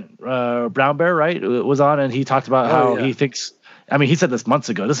think Brent Brown Bear, right, was on, and he talked about how he thinks. I mean, he said this months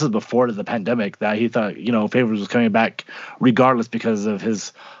ago. This is before the pandemic that he thought Favors was coming back regardless because of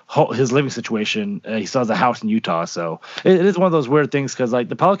his living situation. He still has a house in Utah, so it is one of those weird things because like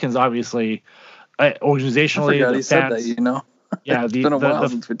the Pelicans, obviously, organizationally, he said that. Yeah, it's been a while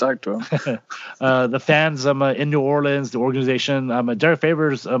since we talked to him. The fans in New Orleans, the organization, Derek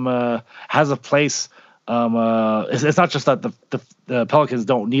Favors has a place. It's not just that the Pelicans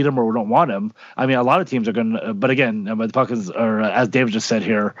don't need him or don't want him. I mean, a lot of teams are going to, but again, the Pelicans are, as David just said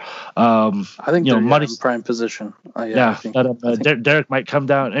here. I think they're in prime position. I think Derek might come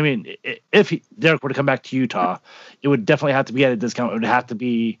down. I mean, if Derek were to come back to Utah, it would definitely have to be at a discount. It would have to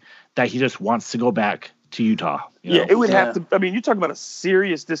be that he just wants to go back to Utah. It would have to. I mean, you're talking about a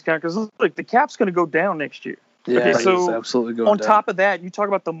serious discount because like the cap's going to go down next year. Yeah, okay, so absolutely going on down. Top of that, you talk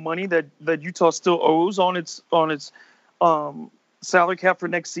about the money that Utah still owes on its salary cap for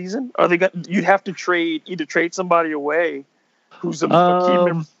next season. You'd have to trade somebody away who's a key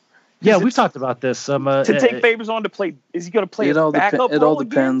member. Yeah, we've talked about this. To take Favors on to play, is he going to play a backup role? It all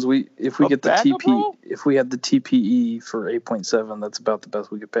depends. Again? If we had the TPE for 8.7, that's about the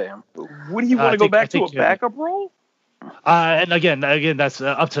best we could pay him. Would he want to go back to a backup role? And again, that's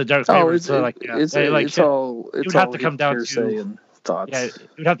up to Derek Favors. It's have to come down to thoughts. Yeah, it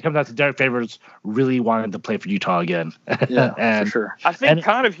would have to come down to Derek Favors really wanting to play for Utah again. For sure. I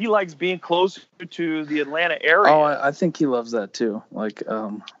think he likes being closer to the Atlanta area. Oh, I think he loves that too. Like,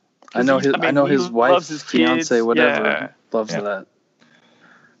 I know his wife, his fiance, whatever, loves that.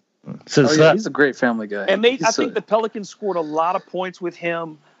 So he's a great family guy. And I think the Pelicans scored a lot of points with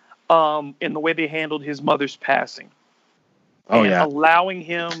him in the way they handled his mother's passing. Allowing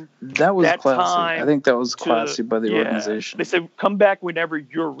him that was classy. Time I think that was classy by the organization. They said, come back whenever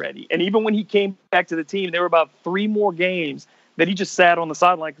you're ready. And even when he came back to the team, there were about 3 more games that he just sat on the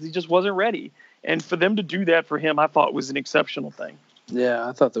sideline because he just wasn't ready. And for them to do that for him, I thought was an exceptional thing. Yeah,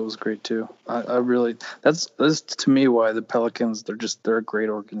 I thought that was great too. I really that's to me why the Pelicans they're a great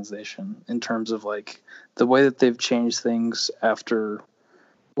organization in terms of like the way that they've changed things after.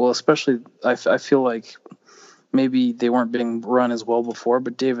 Well, especially I feel like maybe they weren't being run as well before,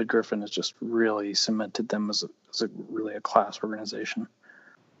 but David Griffin has just really cemented them as a class organization.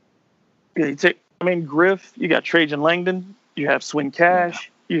 Yeah, Griff, you got Trajan Langdon, you have Swin Cash,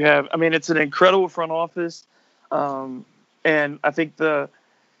 you have, it's an incredible front office. And I think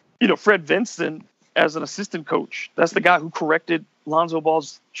Fred Vincent as an assistant coach, that's the guy who corrected Lonzo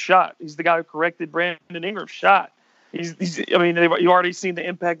Ball's shot. He's the guy who corrected Brandon Ingram's you already seen the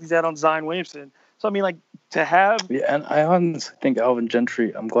impact he's had on Zion Williamson. So, to have... Yeah, and I honestly think Alvin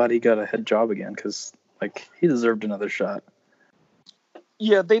Gentry, I'm glad he got a head job again because, he deserved another shot.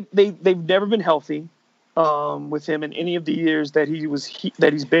 Yeah, they've never been healthy with him in any of the years that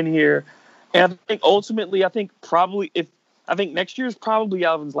he's been here. And I think ultimately, I think next year is probably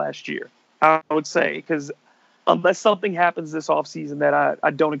Alvin's last year, I would say, because unless something happens this offseason that I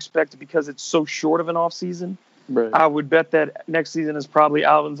don't expect because it's so short of an offseason, right. I would bet that next season is probably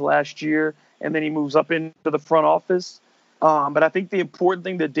Alvin's last year, and then he moves up into the front office. But I think the important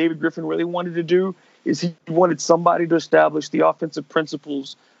thing that David Griffin really wanted to do is he wanted somebody to establish the offensive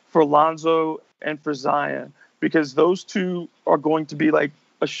principles for Lonzo and for Zion, because those two are going to be like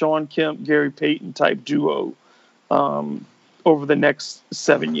a Sean Kemp, Gary Payton type duo over the next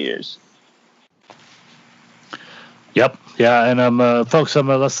 7 years. Yep. Yeah. And folks,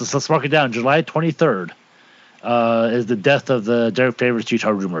 let's mark it down. July 23rd is the death of the Derek Favors Utah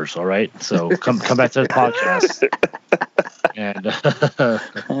rumors. All right. So come back to the podcast. And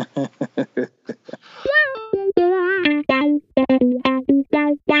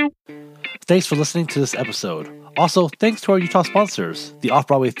thanks for listening to this episode. Also, thanks to our Utah sponsors, the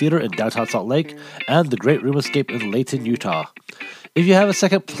Off-Broadway Theater in downtown Salt Lake and the Great Room Escape in Layton, Utah. If you have a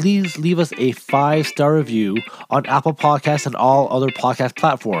second, please leave us a 5-star review on Apple Podcasts and all other podcast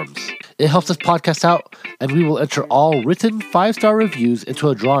platforms. It helps us podcast out, and we will enter all written 5-star reviews into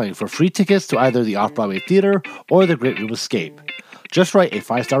a drawing for free tickets to either the Off-Broadway Theater or the Great Room Escape. Just write a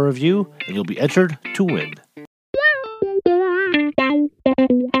 5-star review, and you'll be entered to win.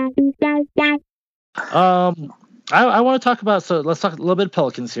 I want to talk about, so let's talk a little bit of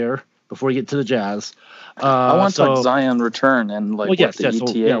Pelicans here before we get to the Jazz. I want to talk Zion return and like what the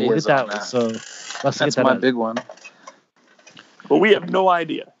ETA we'll is get on that. So let's That's get that my big one. But we have no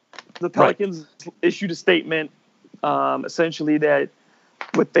idea. The Pelicans issued a statement essentially that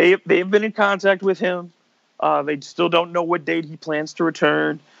they've been in contact with him. They still don't know what date he plans to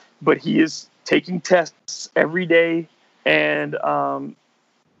return, but he is taking tests every day. And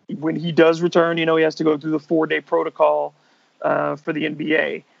when he does return, he has to go through the 4-day protocol for the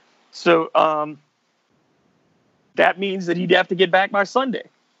NBA. So that means that he'd have to get back by Sunday.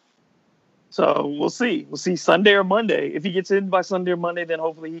 So we'll see. We'll see Sunday or Monday. If he gets in by Sunday or Monday, then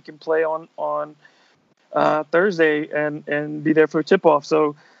hopefully he can play on Thursday and be there for a tip-off.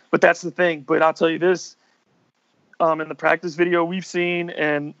 So, but that's the thing. But I'll tell you this, in the practice video we've seen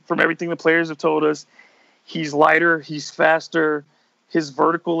and from everything the players have told us, he's lighter, he's faster, his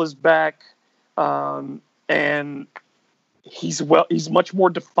vertical is back, and he's much more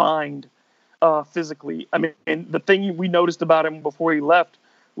defined physically. I mean, and the thing we noticed about him before he left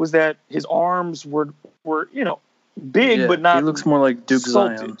was that his arms were big, but not. He looks more like Duke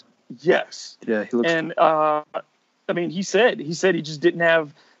salted. Zion. Yes. Yeah, he looks. And I mean, he said he just didn't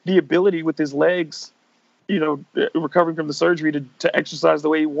have the ability with his legs, recovering from the surgery to exercise the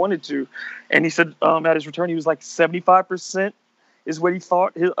way he wanted to. And he said at his return, he was like 75% is what he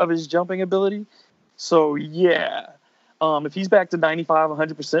thought of his jumping ability. So yeah, if he's back to 95,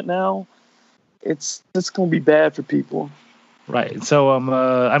 100% now, it's going to be bad for people. Right. So,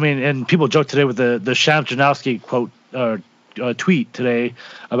 I mean, and people joke today with the Sham Janowski quote tweet today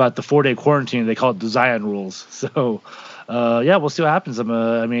about the 4-day quarantine. They call it the Zion rules. So, yeah, we'll see what happens.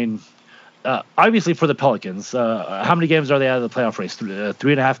 I mean, obviously for the Pelicans, how many games are they out of the playoff race?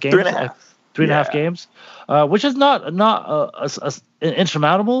 3.5 games. 3.5. 3.5 games, which is not an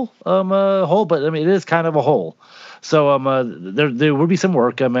insurmountable hole, but I mean it is kind of a hole. So there will be some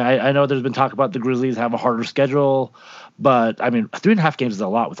work. I mean, I know there's been talk about the Grizzlies have a harder schedule, but I mean 3.5 games is a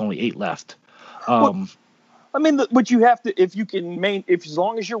lot with only 8 left. I mean, but you have to, if as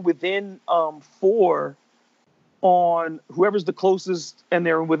long as you're within 4 on whoever's the closest, and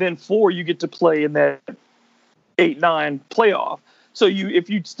they're within 4, you get to play in that 8-9 playoff. So if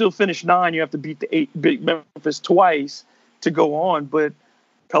you still finish 9, you have to beat beat Memphis twice to go on. But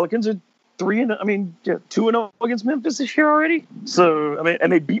Pelicans are 2-0 against Memphis this year already. So I mean,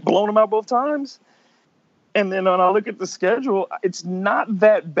 and they blown them out both times. And then when I look at the schedule, it's not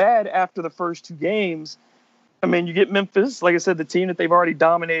that bad after the first 2 games. I mean, you get Memphis, like I said, the team that they've already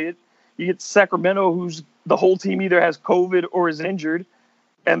dominated. You get Sacramento, who's the whole team either has COVID or is injured.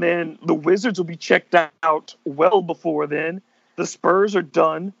 And then the Wizards will be checked out well before then. The Spurs are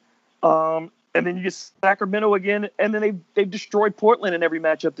done. And then you get Sacramento again. And then they've destroyed Portland in every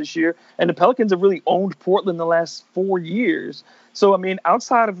matchup this year. And the Pelicans have really owned Portland the last 4 years. So, I mean,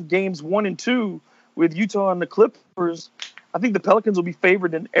 outside of games 1 and 2 with Utah and the Clippers, I think the Pelicans will be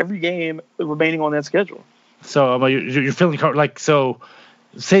favored in every game remaining on that schedule. So you're feeling like, so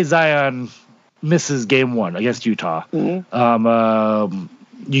say Zion misses game 1 against Utah. Mm-hmm.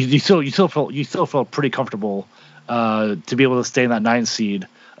 You still feel pretty comfortable to be able to stay in that 9 seed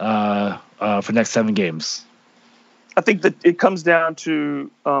for the next 7 games. I think that it comes down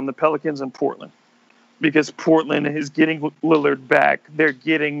to the Pelicans and Portland, because Portland is getting Lillard back. They're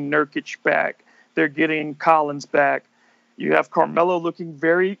getting Nurkic back. They're getting Collins back. You have Carmelo looking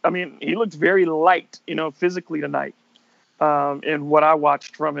he looked very light, physically tonight in what I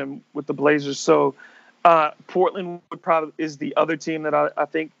watched from him with the Blazers. So Portland is the other team that I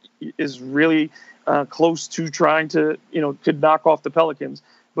think is really close to trying to, could knock off the Pelicans.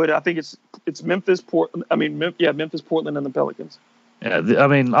 But I think it's Memphis, Portland. Memphis, Portland, and the Pelicans. Yeah,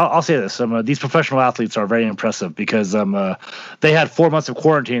 I'll say this: these professional athletes are very impressive because they had 4 months of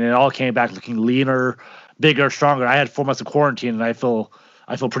quarantine and it all came back looking leaner, bigger, stronger. I had 4 months of quarantine and I feel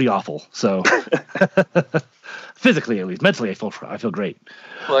pretty awful. So physically, at least, mentally, I feel great.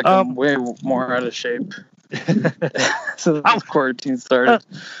 Like I'm way more out of shape. So the quarantine started.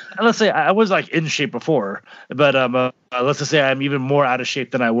 Let's say I was like in shape before, but let's just say I'm even more out of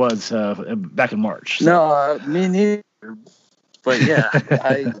shape than I was back in March. So. No, me neither. But yeah,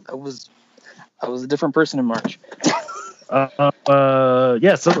 I was a different person in March.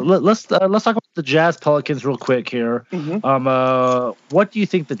 Yeah. So let's talk about the Jazz Pelicans real quick here. Mm-hmm. What do you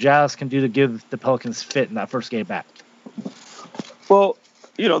think the Jazz can do to give the Pelicans fit in that first game back? Well,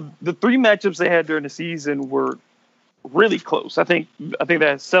 the 3 matchups they had during the season were really close. I think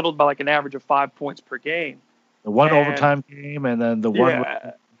that settled by like an average of 5 points per game. The one overtime game, and then the one.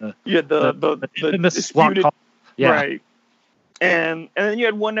 The disputed, right. And then you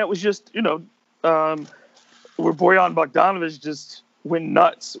had one that was just, where Bojan Bogdanović just went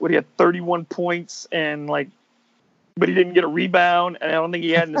nuts. He had 31 points but he didn't get a rebound, and I don't think he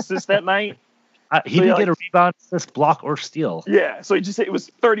had an assist that night. He didn't get a rebound, assist, block, or steal. Yeah, so it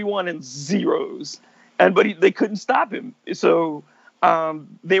was 31 and zeros, but they couldn't stop him. So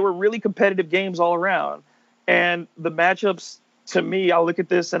they were really competitive games all around. And the matchups, to me, I'll look at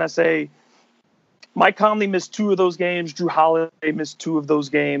this and I say, Mike Conley missed 2 of those games. Drew Holiday missed 2 of those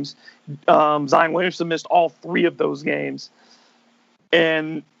games. Zion Williamson missed all 3 of those games.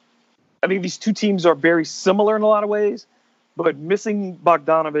 And I think these 2 teams are very similar in a lot of ways, but missing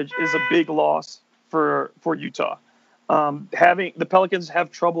Bogdanović is a big loss for Utah. The Pelicans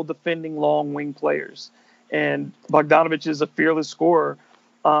have trouble defending long wing players, and Bogdanović is a fearless scorer.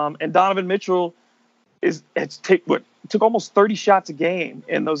 And Donovan Mitchell took almost 30 shots a game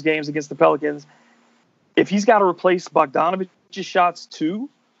in those games against the Pelicans. If he's got to replace Bogdanović's shots too,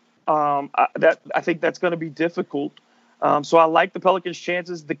 I think that's going to be difficult. So I like the Pelicans'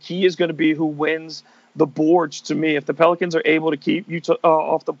 chances. The key is going to be who wins the boards to me. If the Pelicans are able to keep Utah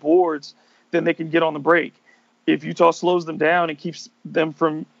off the boards, then they can get on the break. If Utah slows them down and keeps them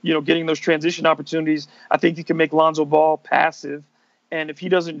from, getting those transition opportunities, I think you can make Lonzo Ball passive. And if he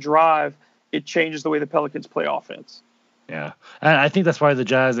doesn't drive, it changes the way the Pelicans play offense. Yeah, and I think that's why the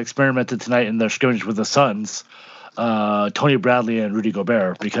Jazz experimented tonight in their scrimmage with the Suns, Tony Bradley and Rudy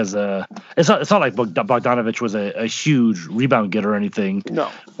Gobert, because it's not like Bogdanović was a huge rebound getter or anything. No,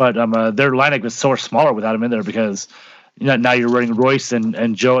 but their lineup was so smaller without him in there because now you're running Royce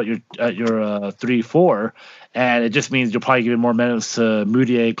and Joe at your 3-4, and it just means you're probably giving more minutes to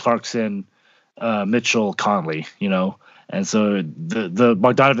Moutier, Clarkson, Mitchell, Conley, and so the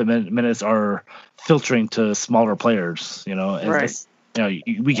Bogdanović minutes are filtering to smaller players, and right.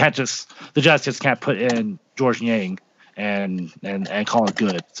 We can't the Jazz just can't put in George Niang and call it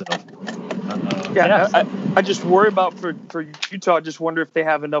good. So I just worry about for Utah. I just wonder if they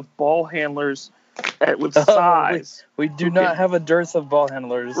have enough ball handlers with size. We do not have a dearth of ball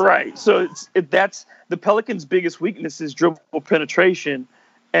handlers. Right. So that's the Pelicans' biggest weakness is dribble penetration,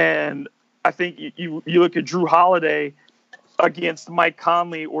 and I think you look at Drew Holiday against Mike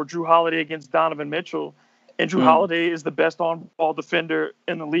Conley or Drew Holiday against Donovan Mitchell, and Drew Holiday is the best on-ball defender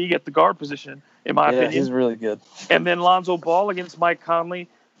in the league at the guard position, in my opinion. He's really good. And then Lonzo Ball against Mike Conley.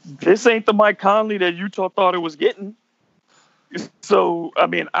 This ain't the Mike Conley that Utah thought it was getting. So,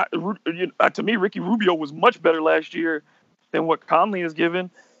 to me, Ricky Rubio was much better last year than what Conley has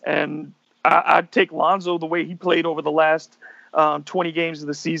given, and I'd take Lonzo the way he played over the last 20 games of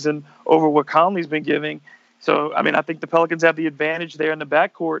the season over what Conley's been giving. So, I think the Pelicans have the advantage there in the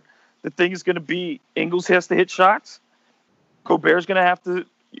backcourt. The thing is going to be Ingles has to hit shots. Gobert's going to have to,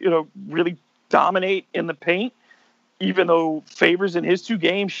 really dominate in the paint, even though Favors in his 2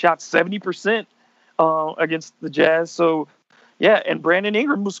 games shot 70% against the Jazz. So, yeah, and Brandon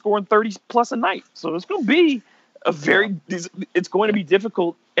Ingram was scoring 30-plus a night. So it's going to be it's going to be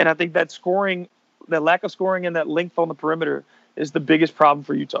difficult. And I think that lack of scoring and that length on the perimeter is the biggest problem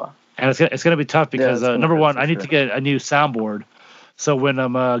for Utah. And it's going to be tough because, number one, I need to get a new soundboard. So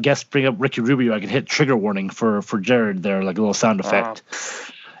when guests bring up Ricky Rubio, I can hit trigger warning for Jared there, like a little sound effect.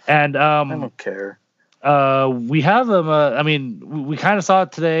 And I don't care. We have them. We kind of saw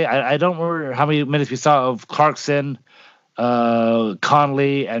it today. I don't remember how many minutes we saw of Clarkson,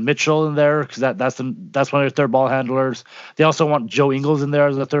 Conley, and Mitchell in there because that's one of their third ball handlers. They also want Joe Ingles in there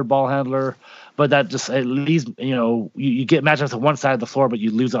as a third ball handler. but that just at least you get matchups on one side of the floor, but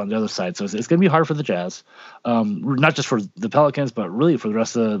you lose on the other side. So it's going to be hard for the Jazz, not just for the Pelicans, but really for the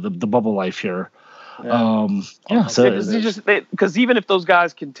rest of the bubble life here. Because even if those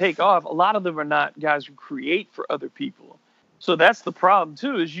guys can take off, a lot of them are not guys who create for other people. So that's the problem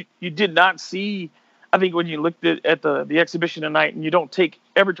too. Is you did not see. I think when you looked at the exhibition tonight, and you don't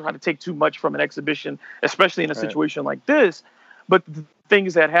ever try to take too much from an exhibition, especially in a situation like this. But the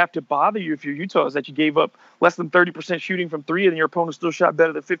things that have to bother you if you're Utah is that you gave up less than 30% shooting from three, and your opponent still shot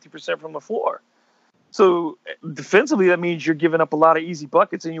better than 50% from the floor. So defensively, that means you're giving up a lot of easy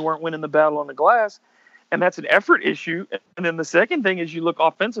buckets, and you weren't winning the battle on the glass. And that's an effort issue. And then the second thing is you look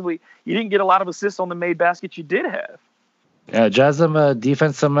offensively, you didn't get a lot of assists on the made baskets you did have. Yeah, Jazz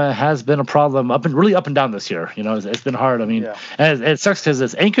defense has been a problem up and down this year. It's been hard. I mean, and it sucks because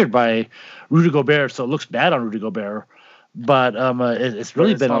it's anchored by Rudy Gobert, so it looks bad on Rudy Gobert. But it's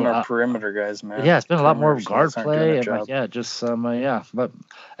really been on our perimeter guys, man. Yeah, it's been a lot more guard play, and but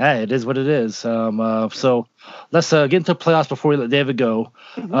it is what it is. So let's get into playoffs before we let David go.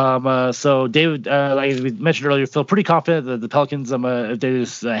 So David, like we mentioned earlier, feel pretty confident that the Pelicans, if they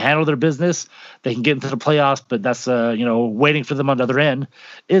just handle their business, they can get into the playoffs. But that's waiting for them on the other end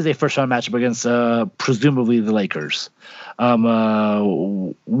is a first round matchup against presumably the Lakers.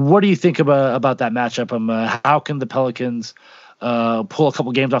 What do you think about that matchup? How can the Pelicans pull a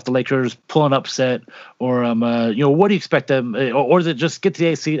couple games off the Lakers, pull an upset, or what do you expect them, or is it just get to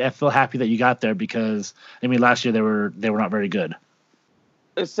the 8th seed and feel happy that you got there? Because I mean, last year they were not very good.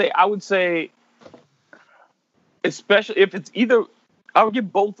 I would say, especially if it's either, I would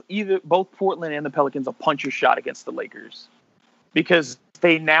give both Portland and the Pelicans a puncher's shot against the Lakers, because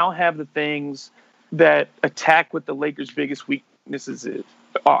they now have the things that attack what the Lakers' biggest weaknesses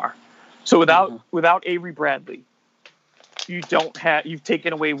are. So without Avery Bradley, you've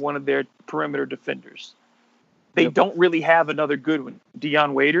taken away one of their perimeter defenders. They don't really have another good one.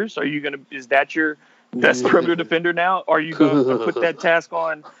 Dion Waiters, is that your best perimeter defender now? Are you going to put that task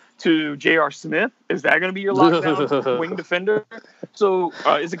on to J.R. Smith? Is that going to be your lockdown wing defender? So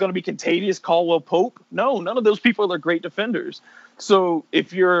is it going to be Contavious Caldwell-Pope? No, none of those people are great defenders. So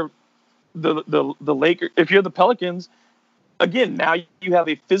if you're the Lakers, if you're the Pelicans, again, now you have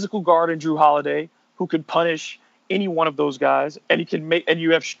a physical guard in Drew Holiday who could punish any one of those guys, and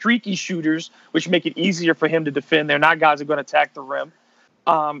you have streaky shooters, which make it easier for him to defend. They're not guys who are going to attack the rim.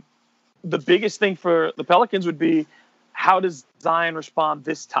 The biggest thing for the Pelicans would be, how does Zion respond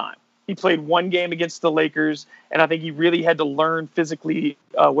this time? He played one game against the Lakers, and I think he really had to learn physically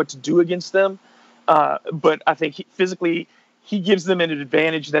what to do against them. But I think physically he gives them an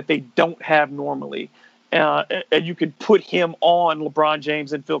advantage that they don't have normally. And you can put him on LeBron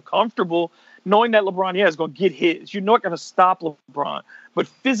James and feel comfortable knowing that LeBron, is going to get his. You're not going to stop LeBron, but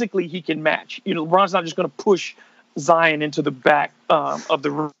physically he can match. LeBron's not just going to push Zion into the back of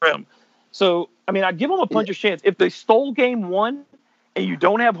the rim. So, I mean, I give them a puncher's chance. If they stole game one and you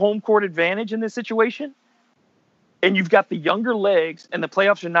don't have home court advantage in this situation, and you've got the younger legs and the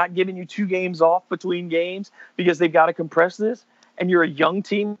playoffs are not giving you 2 games off between games because they've got to compress this, and you're a young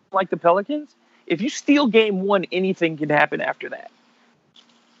team like the Pelicans, if you steal game one, anything can happen after that.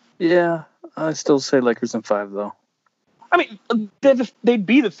 Yeah, I still say Lakers in 5, though. I mean, they'd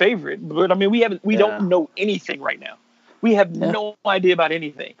be the favorite, but I mean, we don't know anything right now. We have no idea about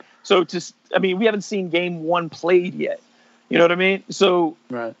anything. So we haven't seen game one played yet. You know what I mean? So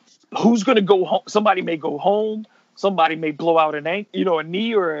who's going to go home? Somebody may go home. Somebody may blow out a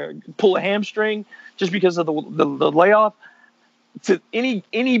knee or pull a hamstring just because of the layoff. To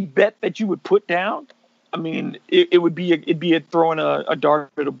any bet that you would put down, I mean, it'd be throwing a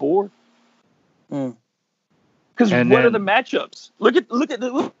dart at a board. Because what are the matchups? Look at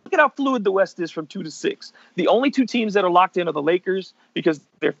how fluid the West is from 2 to 6. The only 2 teams that are locked in are the Lakers because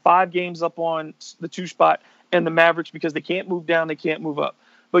they're 5 games up on the 2 spot, and the Mavericks because they can't move down, they can't move up.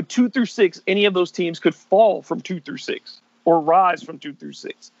 But 2 through 6, any of those teams could fall from 2 through 6 or rise from 2 through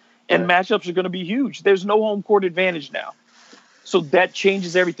 6. And matchups are going to be huge. There's no home court advantage now. So that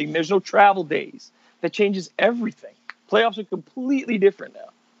changes everything. There's no travel days. That changes everything. Playoffs are completely different now.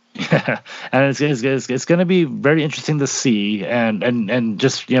 Yeah, and it's going to be very interesting to see, and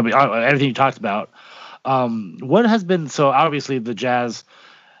just everything you talked about. What has been so obviously the Jazz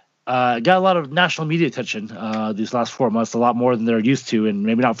got a lot of national media attention these last 4 months, a lot more than they're used to, and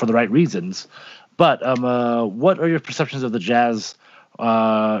maybe not for the right reasons. But what are your perceptions of the Jazz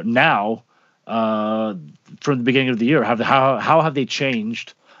now from the beginning of the year? How have they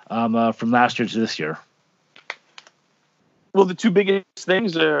changed from last year to this year? Well, the 2 biggest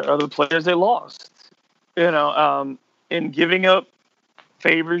things are the players they lost. In giving up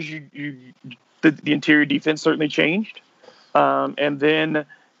Favors the interior defense certainly changed, and then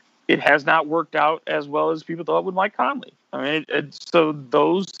it has not worked out as well as people thought with Mike Conley. I mean, so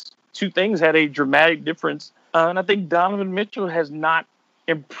those two things had a dramatic difference, and I think Donovan Mitchell has not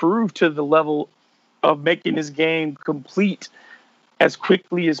improved to the level of making his game complete as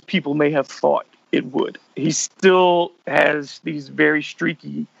quickly as people may have thought it would. He still has these very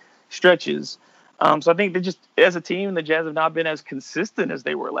streaky stretches. So I think they just, as a team, the Jazz have not been as consistent as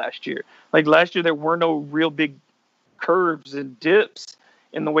they were last year. Like last year, there were no real big curves and dips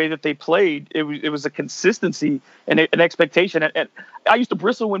in the way that they played. It was a consistency and an expectation. And I used to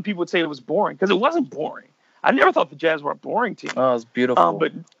bristle when people would say it was boring, because it wasn't boring. I never thought the Jazz were a boring team. Oh, it was beautiful.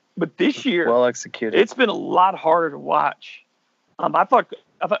 But this year, well executed. It's been a lot harder to watch. I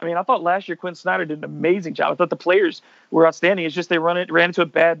thought last year Quinn Snyder did an amazing job. I thought the players were outstanding. It's just they ran into a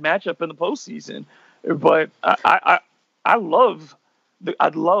bad matchup in the postseason. But I loved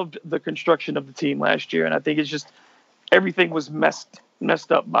the construction of the team last year, and I think it's just everything was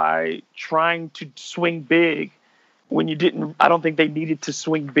messed up by trying to swing big when you didn't. I don't think they needed to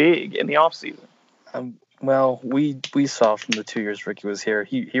swing big in the offseason. Well, we saw from the 2 years Ricky was here,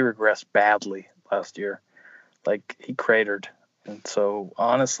 he regressed badly last year. Like, he cratered. And so,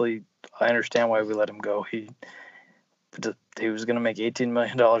 honestly, I understand why we let him go. He was going to make $18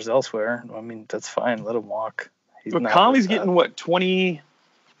 million elsewhere. I mean, that's fine. Let him walk. But Conley's getting, what, 20?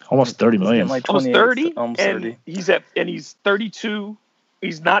 Almost 30 million. Like almost 30? Almost and 30. He's 32.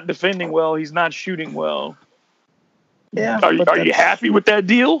 He's not defending well. He's not shooting well. Yeah. Are you happy with that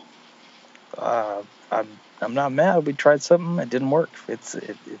deal? I'm not mad. We tried something. It didn't work. It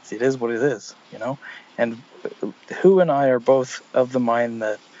is what it is, you know? And Who and I are both of the mind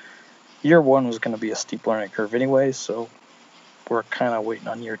that year one was going to be a steep learning curve anyway, so we're kind of waiting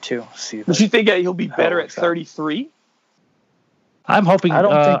on year two. See. But you think he'll be better at 33? I'm hoping. I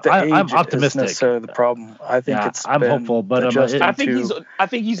don't think the age I'm optimistic. is necessarily the problem. I think I'm hopeful, but I think he's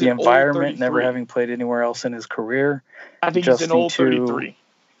the an environment, old never having played anywhere else in his career. I think he's an old 33.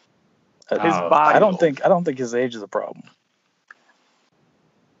 His body. I don't think his age is a problem.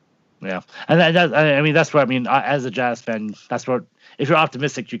 Yeah, and that's what I mean. As a Jazz fan, that's what. If you're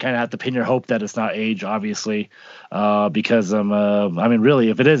optimistic, you kind of have to pin your hope that it's not age, obviously, because really,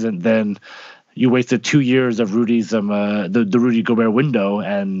 if it isn't, then you wasted 2 years of Rudy's the Rudy Gobert window,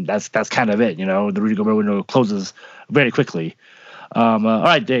 and that's kind of it. You know, the Rudy Gobert window closes very quickly. All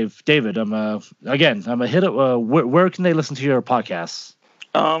right, David. Again, I'm gonna hit it. Where can they listen to your podcasts?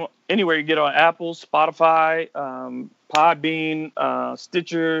 Anywhere you get on Apple, Spotify, Podbean,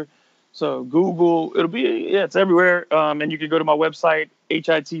 Stitcher. So Google, it's everywhere. And you can go to my website,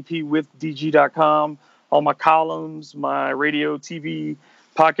 hitpwithdg.com. All my columns, my radio, TV,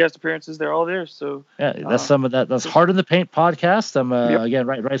 podcast appearances, they're all there. So yeah, that's some of that. That's Hard in the Paint podcast. Again,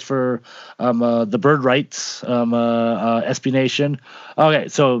 writes for the Bird Rights, SB Nation. Okay,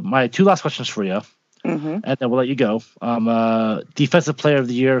 so my two last questions for you, and then we'll let you go. Defensive Player of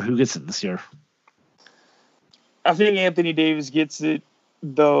the Year, who gets it this year? I think Anthony Davis gets it.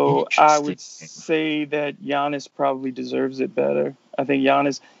 Though I would say that Giannis probably deserves it better. I think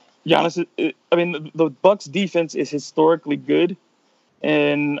Giannis. The Bucks defense is historically good,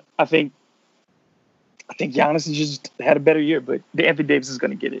 and I think Giannis has just had a better year. But Anthony Davis is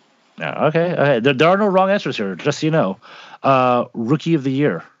going to get it. Yeah. Okay. There are no wrong answers here. Just so you know, Rookie of the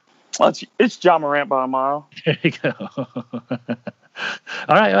Year. It's Ja Morant by a mile. There you go.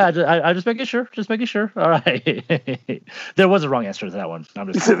 All right, I just making sure. All right, there was a wrong answer to that one.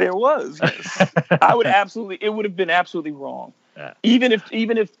 I'm just there was. Yes. It would have been absolutely wrong. Yeah. Even if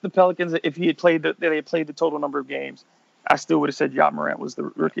the Pelicans, if they had played the total number of games, I still would have said Ja Morant was the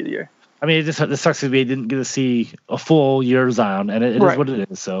Rookie of the Year. I mean, this sucks because we didn't get to see a full year of Zion, and it is what it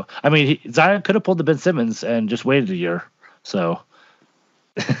is. So, I mean, Zion could have pulled the Ben Simmons and just waited a year. So.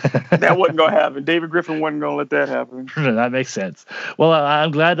 That wasn't going to happen. David Griffin wasn't going to let that happen. That makes sense. Well,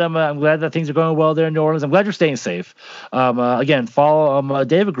 I'm glad that things are going well there in New Orleans. I'm glad you're staying safe. Again, follow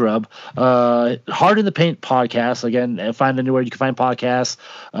David Grubb, Hard in the Paint podcast. Again, find anywhere you can find podcasts,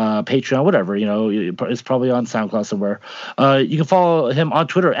 Patreon, whatever. You know, it's probably on SoundCloud somewhere. You can follow him on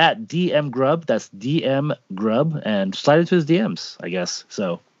Twitter at DM Grubb. That's DM Grubb, and slide into his DMs, I guess.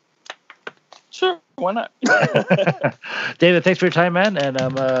 So. Sure, why not? David, thanks for your time, man, and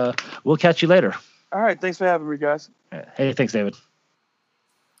we'll catch you later. All right, thanks for having me, guys. Hey, thanks, David.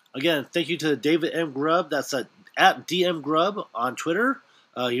 Again, thank you to David M. Grubb. That's at DM Grubb on Twitter.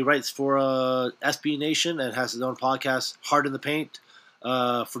 He writes for SB Nation and has his own podcast, Hard in the Paint.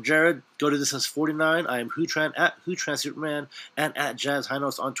 For Jared, go to Distance 49. I am Hootran at Hootran Superman and at Jazz High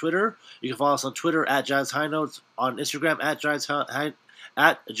Notes on Twitter. You can follow us on Twitter at Jazz High Notes, on Instagram at Jazz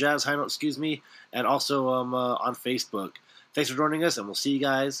at Jazz High Note, and also on Facebook. Thanks for joining us, and we'll see you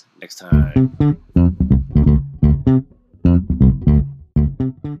guys next time.